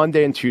 Sunday,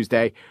 Monday, and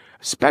Tuesday,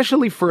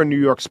 especially for a New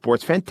York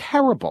sports fan,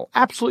 terrible.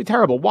 Absolutely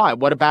terrible. Why?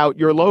 What about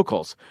your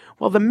locals?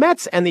 Well, the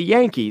Mets and the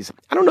Yankees,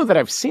 I don't know that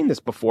I've seen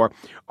this before,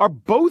 are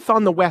both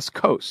on the West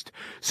Coast.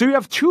 So you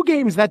have 2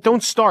 games that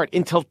don't start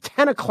until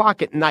 10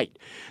 o'clock at night.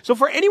 So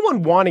for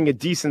anyone wanting a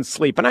decent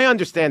sleep, and I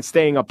understand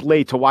staying up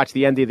late to watch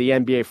the end of the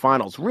NBA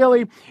Finals,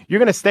 really? You're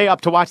going to stay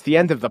up to watch the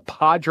end of the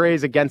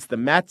Padres against the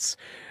Mets?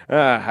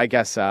 I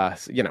guess,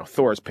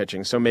 Thor's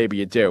pitching, so maybe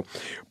you do.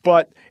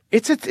 But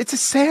it's a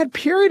sad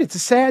period. It's a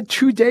sad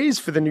 2 days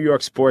for the New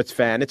York sports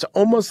fan. It's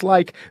almost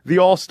like the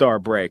All-Star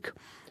break.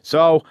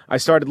 So I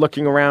started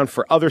looking around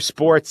for other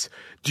sports.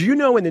 Do you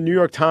know in the New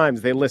York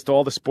Times, they list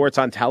all the sports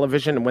on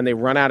television, and when they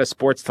run out of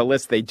sports to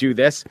list, they do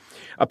this?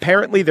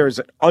 Apparently, there's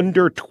an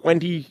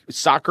under-20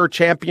 soccer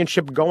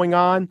championship going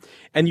on,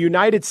 and the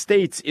United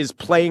States is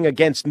playing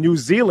against New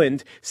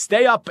Zealand.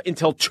 Stay up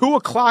until 2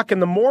 o'clock in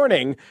the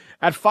morning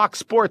at Fox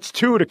Sports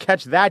 2 to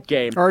catch that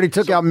game. Already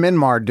took out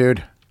Myanmar,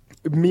 dude.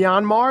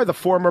 Myanmar, the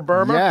former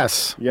Burma?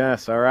 Yes.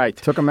 Yes, all right.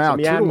 Took him out.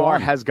 So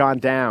Myanmar has gone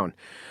down.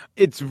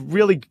 It's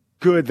really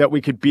good that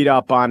we could beat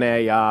up on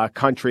a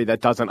country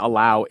that doesn't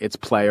allow its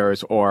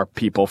players or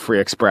people free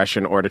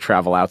expression or to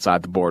travel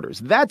outside the borders.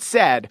 That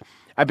said,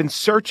 I've been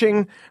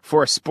searching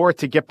for a sport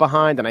to get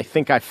behind, and I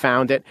think I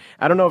found it.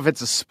 I don't know if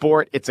it's a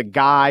sport, it's a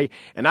guy,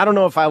 and I don't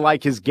know if I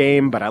like his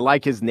game, but I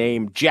like his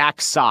name,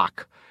 Jack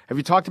Sock. Have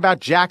you talked about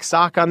Jack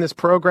Sock on this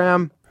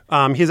program?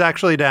 He's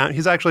actually down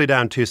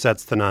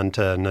 2-0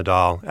 to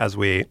Nadal as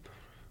we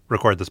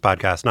record this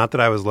podcast. Not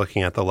that I was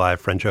looking at the live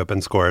French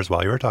Open scores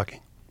while you were talking.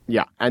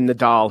 Yeah, and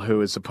Nadal,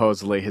 who is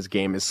supposedly his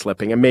game is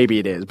slipping, and maybe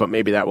it is, but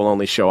maybe that will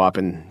only show up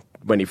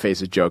when he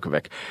faces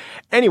Djokovic.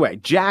 Anyway,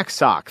 Jack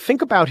Sock,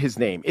 think about his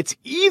name. It's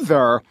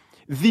either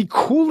the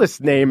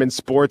coolest name in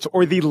sports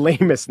or the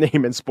lamest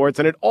name in sports,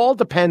 and it all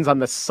depends on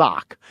the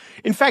sock.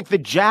 In fact, the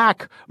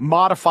Jack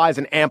modifies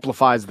and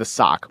amplifies the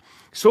sock.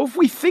 So if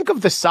we think of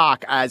the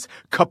sock as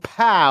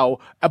kapow,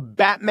 a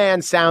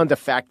Batman sound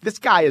effect, this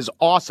guy is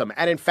awesome.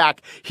 And in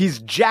fact, he's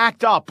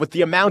jacked up with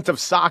the amount of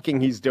socking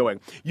he's doing.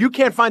 You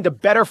can't find a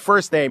better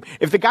first name.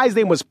 If the guy's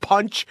name was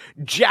Punch,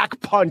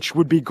 Jack Punch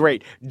would be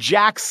great.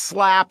 Jack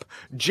Slap,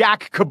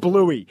 Jack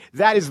Kablooey.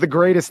 That is the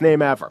greatest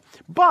name ever.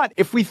 But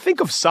if we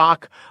think of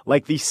sock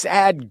like the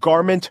sad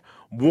garment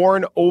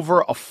worn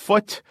over a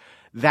foot,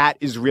 that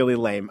is really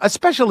lame.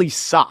 Especially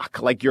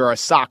sock, like you're a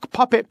sock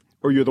puppet,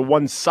 or you're the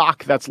one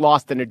sock that's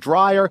lost in a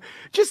dryer,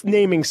 just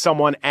naming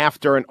someone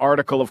after an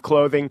article of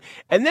clothing.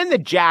 And then the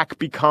Jack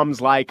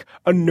becomes like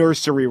a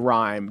nursery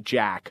rhyme,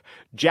 Jack.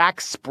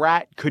 Jack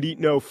Sprat could eat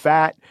no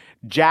fat.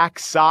 Jack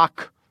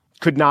Sock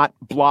could not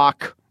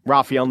block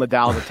Rafael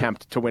Nadal's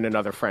attempt to win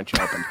another French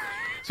Open.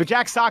 So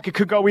Jack Sock, it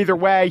could go either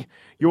way.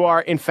 You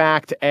are, in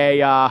fact,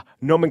 a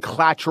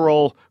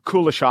nomenclatural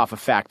Kuleshov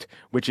effect,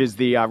 which is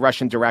the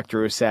Russian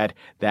director who said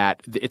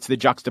that it's the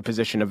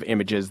juxtaposition of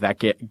images that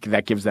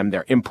gives them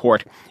their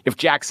import. If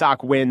Jack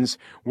Sock wins,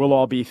 we'll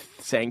all be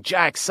saying,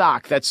 Jack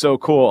Sock, that's so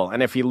cool.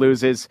 And if he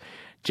loses,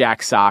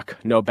 Jack Sock,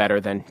 no better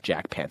than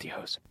Jack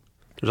Pantyhose.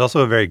 There's also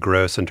a very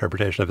gross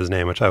interpretation of his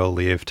name, which I will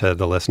leave to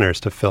the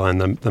listeners to fill in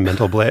the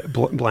mental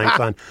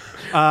blanks on.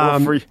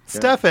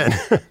 Stefan,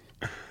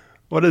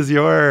 what is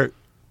your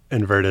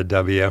inverted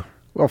W?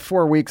 Well,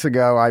 4 weeks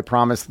ago, I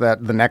promised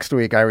that the next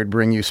week I would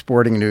bring you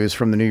sporting news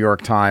from the New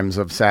York Times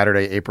of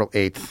Saturday, April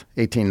 8th,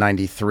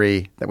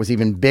 1893, that was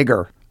even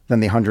bigger than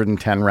the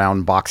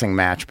 110-round boxing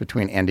match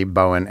between Andy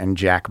Bowen and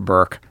Jack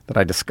Burke that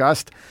I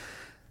discussed.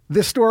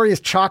 This story is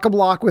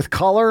chock-a-block with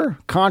color,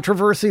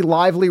 controversy,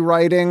 lively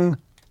writing.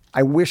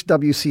 I wish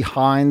W.C.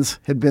 Hines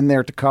had been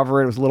there to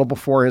cover it. It was a little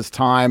before his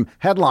time.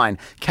 Headline,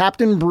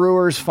 Captain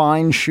Brewer's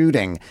fine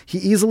shooting. He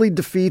easily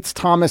defeats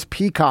Thomas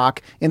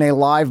Peacock in a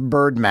live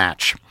bird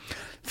match.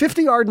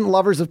 50 ardent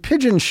lovers of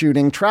pigeon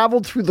shooting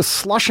traveled through the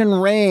slush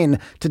and rain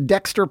to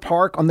Dexter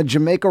Park on the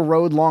Jamaica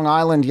Road, Long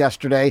Island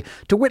yesterday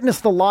to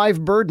witness the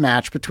live bird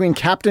match between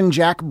Captain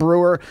Jack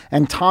Brewer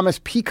and Thomas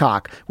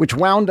Peacock, which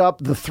wound up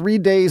the 3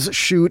 days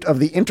shoot of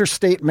the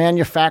Interstate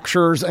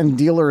Manufacturers and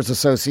Dealers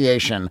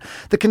Association.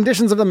 The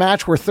conditions of the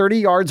match were 30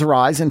 yards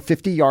rise and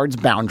 50 yards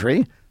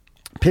boundary.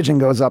 Pigeon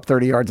goes up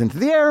 30 yards into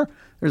the air.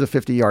 There's a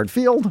 50-yard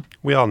field.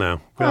 We all know.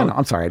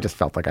 I'm sorry. I just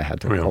felt like I had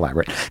to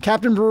elaborate.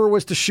 Captain Brewer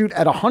was to shoot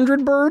at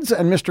 100 birds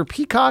and Mr.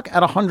 Peacock at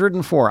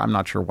 104. I'm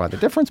not sure why the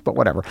difference, but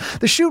whatever.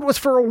 The shoot was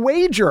for a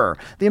wager.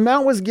 The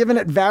amount was given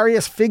at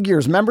various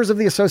figures. Members of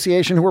the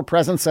association who were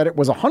present said it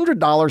was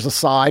 $100 a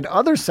side.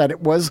 Others said it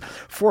was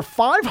for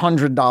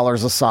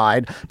 $500 a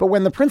side. But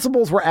when the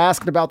principals were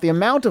asked about the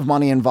amount of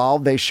money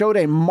involved, they showed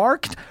a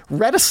marked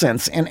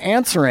reticence in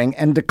answering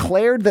and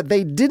declared that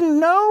they didn't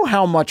know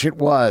how much it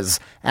was.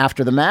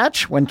 After the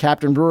match, when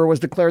Captain Brewer was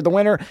declared the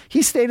winner,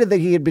 he stated that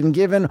he had been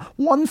given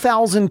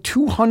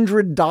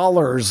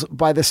 $1,200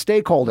 by the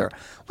stakeholder.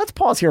 Let's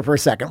pause here for a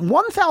second.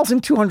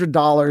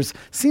 $1,200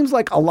 seems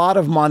like a lot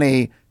of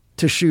money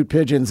to shoot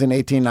pigeons in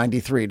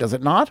 1893, does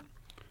it not?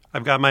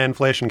 I've got my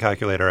inflation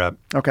calculator up.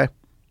 Okay.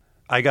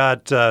 I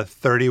got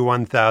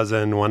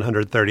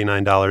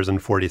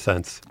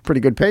 $31,139.40.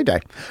 Pretty good payday.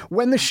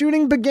 When the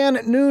shooting began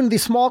at noon, the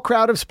small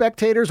crowd of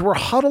spectators were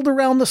huddled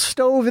around the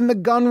stove in the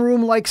gun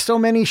room like so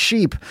many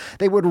sheep.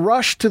 They would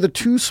rush to the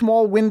two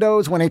small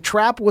windows when a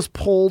trap was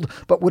pulled,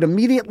 but would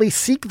immediately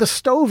seek the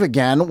stove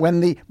again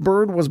when the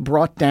bird was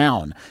brought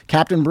down.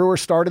 Captain Brewer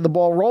started the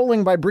ball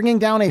rolling by bringing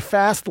down a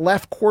fast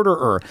left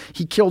quarterer.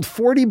 He killed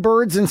 40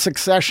 birds in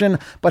succession,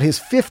 but his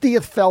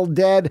 50th fell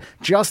dead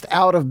just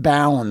out of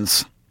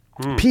bounds.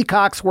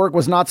 Peacock's work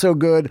was not so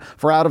good,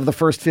 for out of the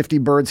first 50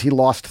 birds, he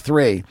lost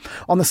 3.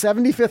 On the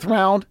 75th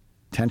round,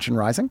 tension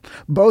rising,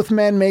 both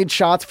men made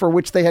shots for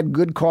which they had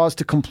good cause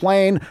to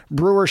complain.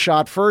 Brewer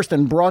shot first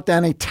and brought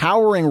down a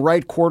towering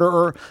right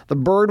quarterer. The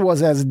bird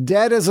was as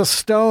dead as a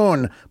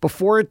stone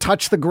before it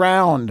touched the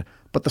ground,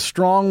 but the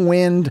strong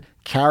wind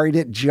carried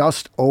it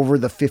just over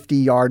the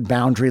 50-yard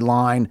boundary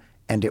line,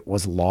 and it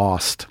was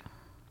lost.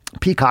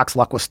 Peacock's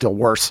luck was still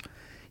worse.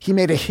 He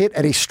made a hit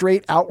at a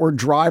straight outward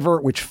driver,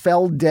 which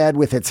fell dead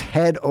with its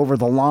head over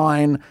the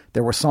line.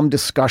 There was some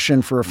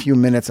discussion for a few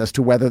minutes as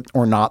to whether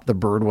or not the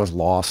bird was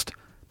lost,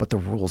 but the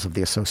rules of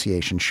the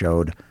association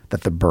showed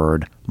that the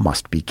bird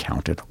must be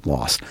counted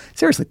lost.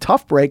 Seriously,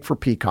 tough break for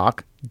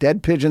Peacock.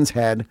 Dead pigeon's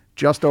head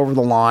just over the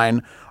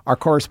line. Our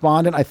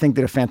correspondent, I think,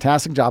 did a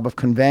fantastic job of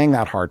conveying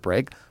that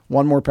heartbreak.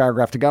 One more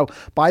paragraph to go.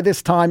 By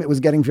this time, it was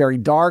getting very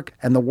dark,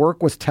 and the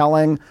work was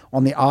telling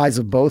on the eyes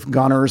of both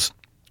gunners.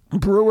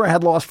 Brewer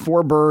had lost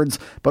 4 birds,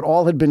 but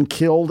all had been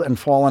killed and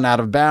fallen out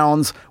of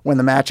bounds. When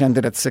the match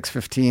ended at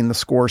 6:15, the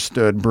score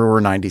stood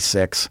Brewer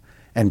 96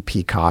 and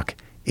Peacock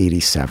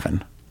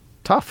 87.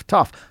 Tough.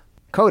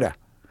 Coda.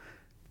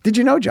 Did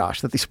you know,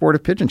 Josh, that the sport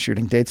of pigeon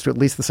shooting dates to at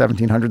least the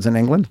 1700s in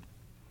England?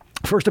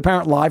 First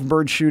apparent live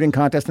bird shooting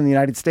contest in the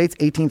United States,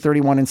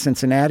 1831 in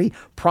Cincinnati,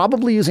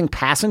 probably using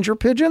passenger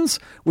pigeons,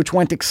 which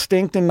went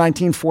extinct in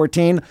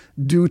 1914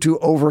 due to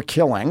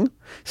overkilling.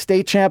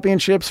 State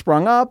championships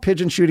sprung up.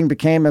 Pigeon shooting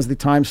became, as the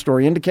Times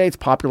story indicates,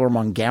 popular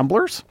among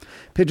gamblers.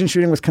 Pigeon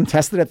shooting was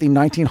contested at the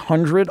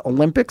 1900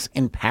 Olympics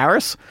in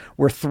Paris,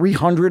 where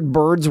 300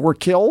 birds were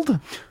killed.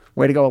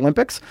 Way to go,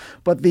 Olympics.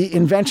 But the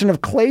invention of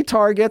clay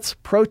targets,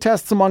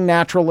 protests among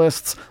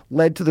naturalists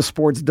led to the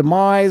sport's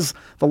demise.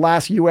 The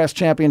last U.S.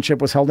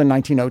 championship was held in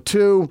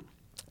 1902.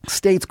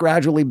 States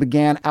gradually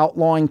began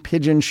outlawing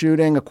pigeon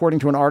shooting, according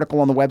to an article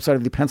on the website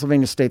of the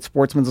Pennsylvania State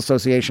Sportsmen's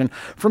Association.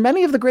 For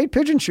many of the great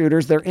pigeon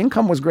shooters, their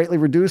income was greatly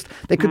reduced.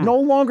 They could no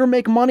longer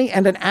make money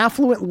and an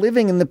affluent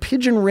living in the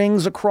pigeon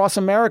rings across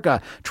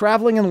America,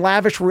 traveling in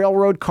lavish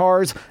railroad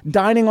cars,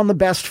 dining on the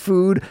best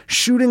food,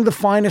 shooting the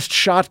finest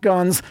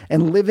shotguns,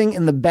 and living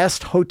in the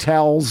best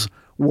hotels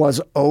was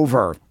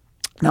over.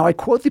 Now, I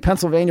quote the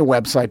Pennsylvania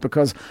website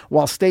because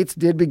while states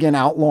did begin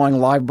outlawing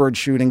live bird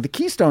shooting, the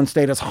Keystone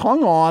State has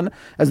hung on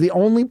as the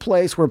only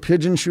place where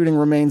pigeon shooting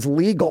remains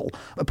legal.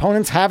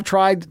 Opponents have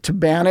tried to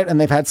ban it, and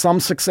they've had some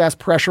success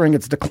pressuring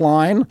its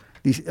decline.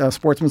 The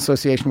Sportsman's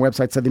Association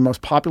website said the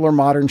most popular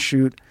modern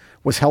shoot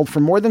was held for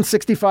more than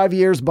 65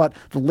 years, but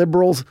the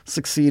liberals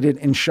succeeded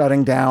in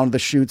shutting down the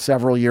shoot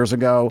several years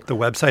ago. The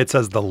website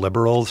says the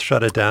liberals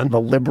shut it down?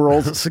 The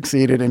liberals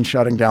succeeded in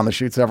shutting down the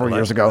shoot several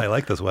years ago. I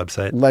like this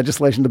website.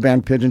 Legislation to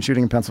ban pigeon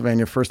shooting in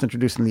Pennsylvania, first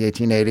introduced in the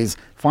 1880s,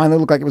 finally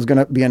looked like it was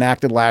going to be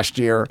enacted last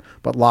year,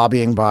 but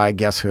lobbying by,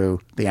 guess who,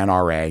 the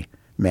NRA,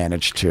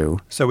 managed to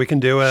So we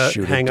can do a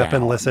hang up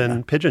and down.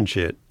 listen pigeon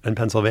shoot in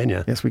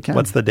Pennsylvania. Yes, we can.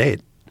 What's the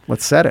date?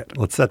 Let's set it.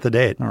 Let's set the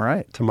date. All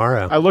right.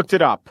 Tomorrow. I looked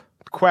it up.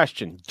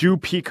 Question: do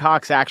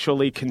peacocks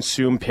actually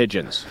consume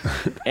pigeons?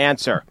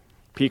 Answer: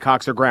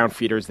 peacocks are ground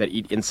feeders that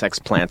eat insects,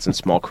 plants, and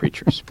small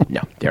creatures.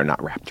 No, they're not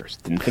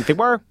raptors. Didn't think they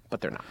were,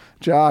 but they're not.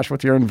 Josh,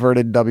 what's your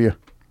inverted W?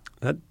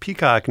 That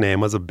peacock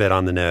name was a bit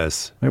on the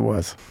nose. It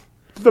was.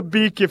 The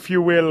beak, if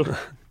you will.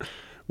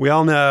 We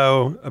all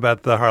know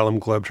about the Harlem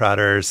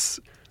Globetrotters.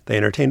 They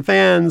entertain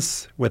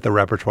fans with a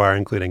repertoire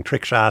including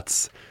trick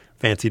shots,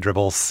 fancy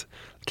dribbles,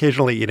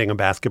 occasionally eating a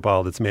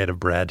basketball that's made of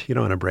bread. You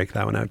don't want to break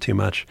that one out too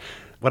much.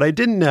 What I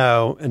didn't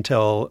know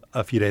until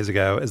a few days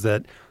ago is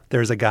that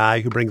there's a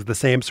guy who brings the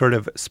same sort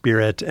of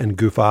spirit and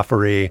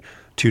goof-offery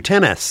to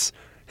tennis.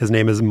 His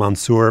name is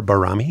Mansour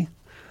Bahrami.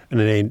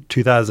 And in a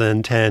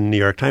 2010 New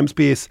York Times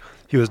piece,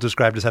 he was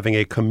described as having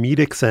a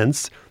comedic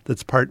sense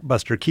that's part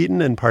Buster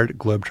Keaton and part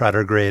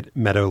Globetrotter great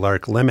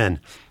Meadowlark Lemon.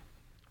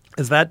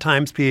 As that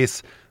Times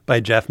piece by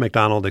Jeff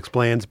McDonald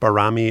explains,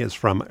 Bahrami is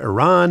from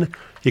Iran.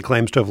 He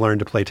claims to have learned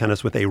to play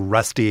tennis with a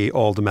rusty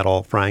old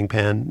metal frying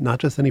pan, not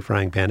just any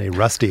frying pan, a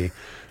rusty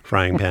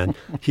frying pan.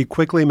 He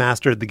quickly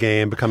mastered the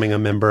game, becoming a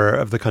member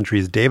of the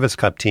country's Davis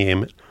Cup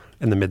team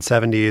in the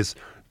mid-'70s.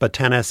 But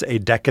tennis, a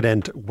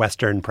decadent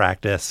Western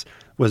practice,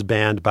 was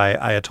banned by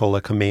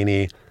Ayatollah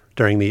Khomeini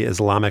during the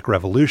Islamic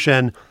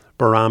Revolution.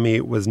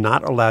 Bahrami was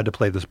not allowed to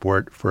play the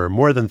sport for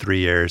more than 3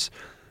 years.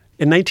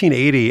 In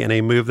 1980, in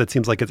a move that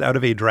seems like it's out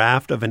of a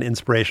draft of an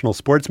inspirational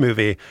sports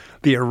movie,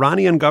 the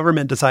Iranian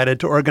government decided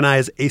to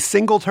organize a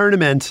single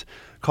tournament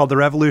called the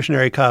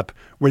Revolutionary Cup,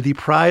 where the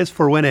prize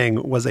for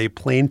winning was a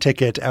plane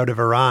ticket out of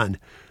Iran.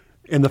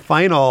 In the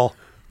final,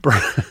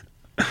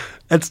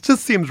 it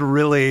just seems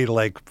really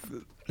like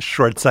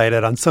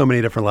short-sighted on so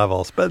many different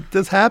levels. But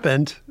this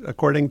happened,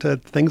 according to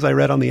things I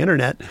read on the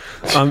internet.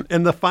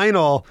 In the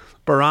final,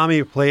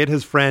 Bahrami played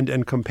his friend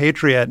and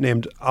compatriot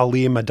named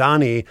Ali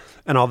Madani.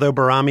 And although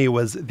Bahrami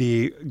was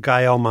the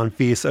Gael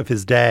Monfils of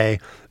his day,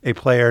 a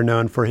player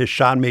known for his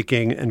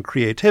shot-making and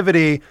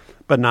creativity,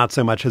 but not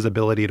so much his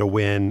ability to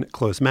win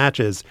close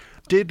matches,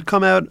 did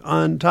come out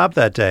on top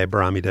that day,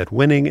 Bahrami did,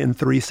 winning in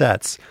 3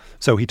 sets.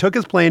 So he took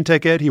his plane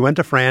ticket, he went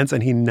to France,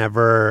 and he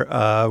never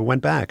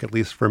went back, at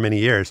least for many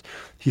years.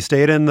 He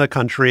stayed in the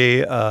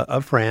country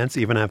of France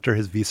even after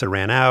his visa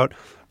ran out,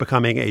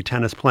 becoming a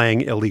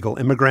tennis-playing illegal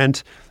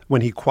immigrant.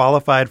 When he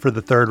qualified for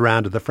the 3rd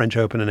round of the French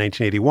Open in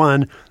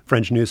 1981,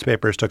 French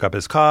newspapers took up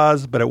his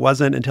cause, but it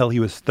wasn't until he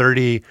was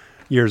 30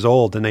 years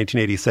old in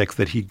 1986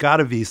 that he got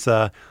a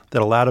visa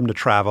that allowed him to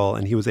travel,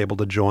 and he was able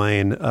to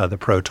join the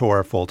Pro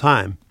Tour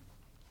full-time.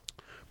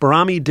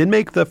 Bahrami did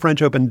make the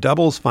French Open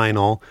doubles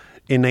final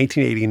in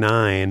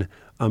 1989,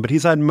 But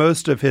he's had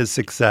most of his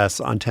success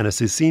on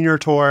tennis's senior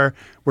tour,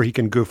 where he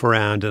can goof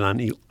around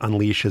and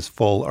unleash his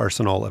full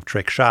arsenal of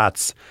trick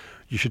shots.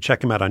 You should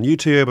check him out on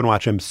YouTube and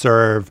watch him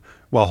serve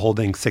while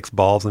holding 6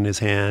 balls in his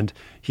hand.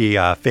 He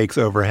fakes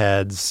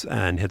overheads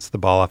and hits the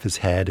ball off his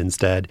head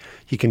instead.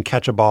 He can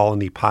catch a ball in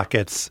the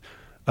pockets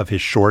of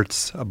his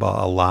shorts, a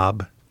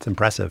lob. It's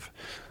impressive.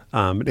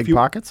 Big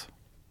pockets?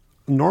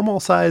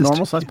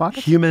 Normal-sized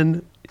pockets?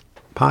 Human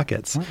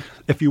pockets. Right.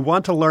 If you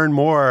want to learn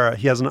more,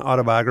 he has an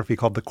autobiography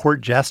called The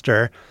Court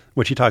Jester,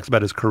 which he talks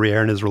about his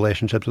career and his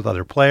relationships with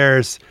other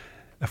players.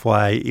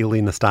 FYI,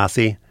 Ilie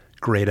Nastase,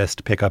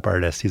 greatest pickup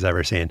artist he's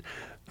ever seen.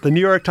 The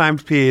New York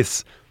Times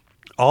piece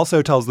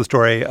also tells the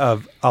story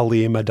of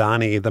Ali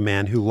Madani, the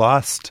man who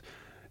lost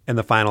in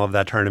the final of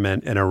that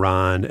tournament in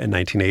Iran in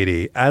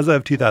 1980. As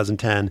of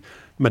 2010,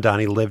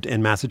 Madani lived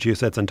in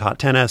Massachusetts and taught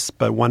tennis,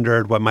 but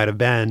wondered what might have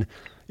been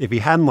if he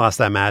hadn't lost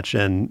that match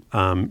and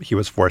he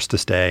was forced to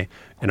stay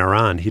in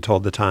Iran. He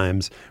told the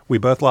Times, "We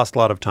both lost a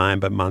lot of time,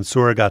 but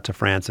Mansour got to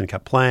France and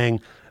kept playing.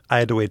 I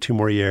had to wait 2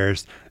 more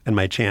years, and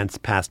my chance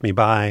passed me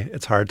by.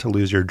 It's hard to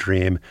lose your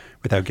dream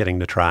without getting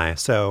to try."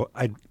 So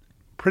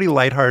pretty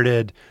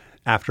lighthearted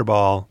after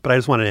ball, but I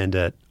just want to end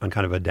it on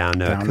kind of a down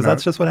note because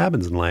that's just what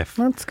happens in life.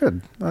 That's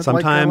good. I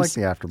Sometimes, like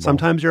the after ball.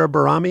 Sometimes you're a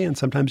Barami and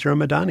sometimes you're a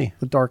Madani.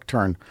 The dark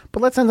turn.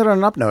 But let's end it on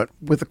an up note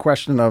with the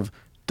question of,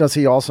 does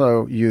he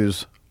also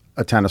use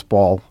a tennis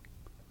ball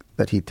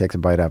that he takes a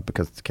bite out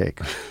because it's cake?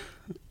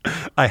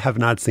 I have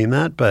not seen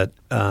that, but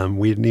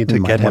we need to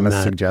get him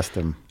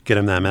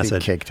that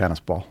message. Cake tennis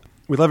ball.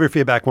 We love your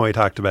feedback on what we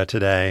talked about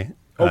today.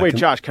 Oh, wait,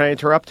 Josh, can I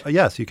interrupt?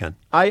 Yes, you can.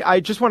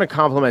 I just want to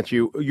compliment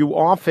you. You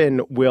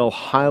often will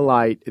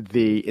highlight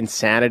the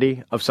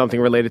insanity of something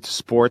related to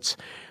sports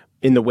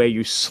in the way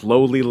you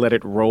slowly let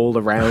it roll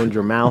around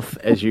your mouth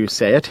as you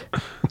say it.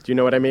 Do you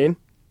know what I mean?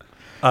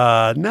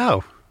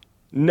 No.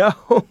 No.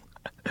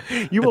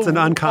 You will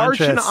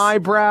arch an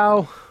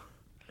eyebrow.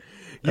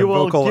 You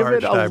will give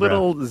it a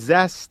little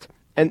zest.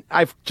 And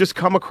I've just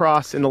come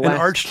across in the last... An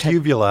arched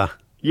uvula.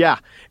 Yeah.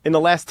 In the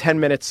last 10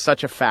 minutes,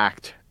 such a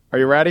fact. Are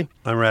you ready?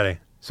 I'm ready.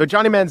 So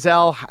Johnny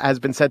Manziel has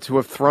been said to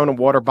have thrown a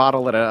water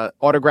bottle at an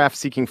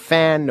autograph-seeking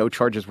fan. No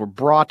charges were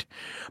brought.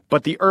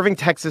 But the Irving,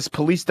 Texas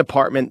Police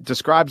Department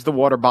describes the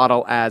water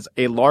bottle as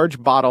a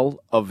large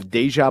bottle of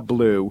Deja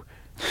Blue,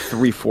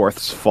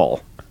 3/4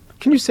 full.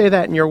 Can you say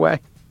that in your way?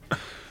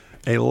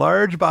 A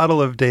large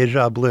bottle of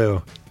Deja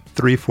Blue,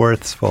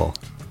 3/4 full.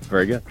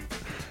 Very good.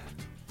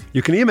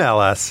 You can email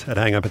us at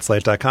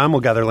hangup@slate.com. We'll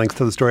gather links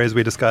to the stories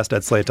we discussed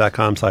at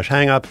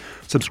slate.com/hangup.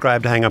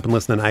 Subscribe to Hang Up and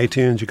Listen on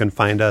iTunes. You can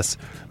find us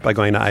by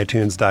going to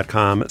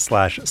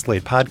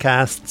itunes.com/slate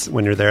podcasts.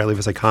 When you're there, leave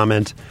us a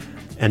comment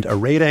and a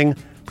rating.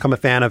 Become a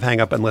fan of Hang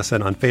Up and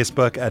Listen on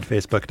Facebook at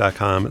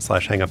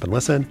facebook.com/hang up and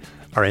listen.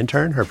 Our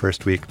intern, her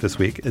first week this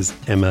week, is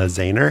Emma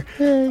Zahner.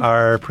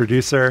 Our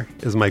producer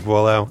is Mike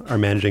Volo. Our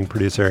managing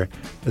producer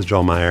is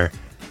Joel Meyer.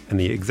 And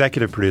the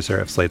executive producer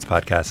of Slate's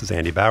podcast is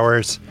Andy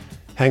Bowers.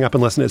 Hang Up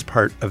and Listen is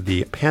part of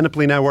the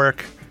Panoply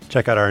Network.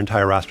 Check out our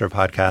entire roster of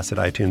podcasts at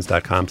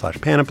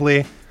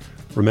itunes.com/panoply.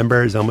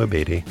 Remember Zelma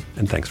Beatty,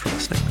 and thanks for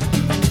listening.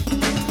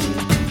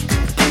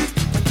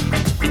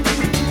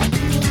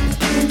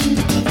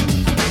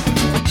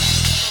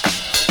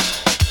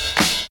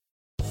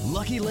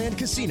 Lucky Land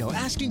Casino,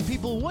 asking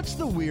people, what's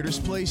the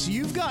weirdest place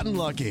you've gotten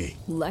lucky?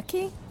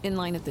 Lucky? In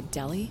line at the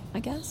deli, I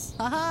guess?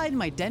 Aha, in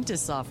my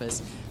dentist's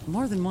office.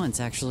 More than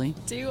once, actually.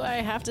 Do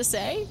I have to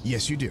say?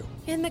 Yes, you do.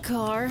 In the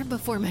car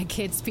before my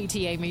kids'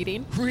 PTA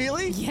meeting.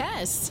 Really?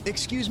 Yes.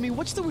 Excuse me,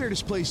 what's the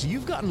weirdest place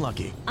you've gotten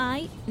lucky?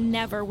 I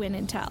never win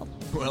and tell.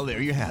 Well,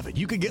 there you have it.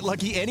 You can get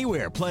lucky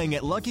anywhere, playing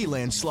at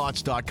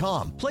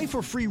LuckyLandSlots.com. Play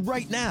for free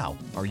right now.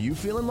 Are you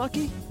feeling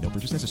lucky? No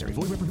purchase necessary.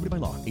 Void where prohibited by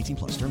law.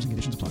 18+. Terms and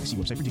conditions apply. See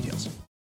website for details.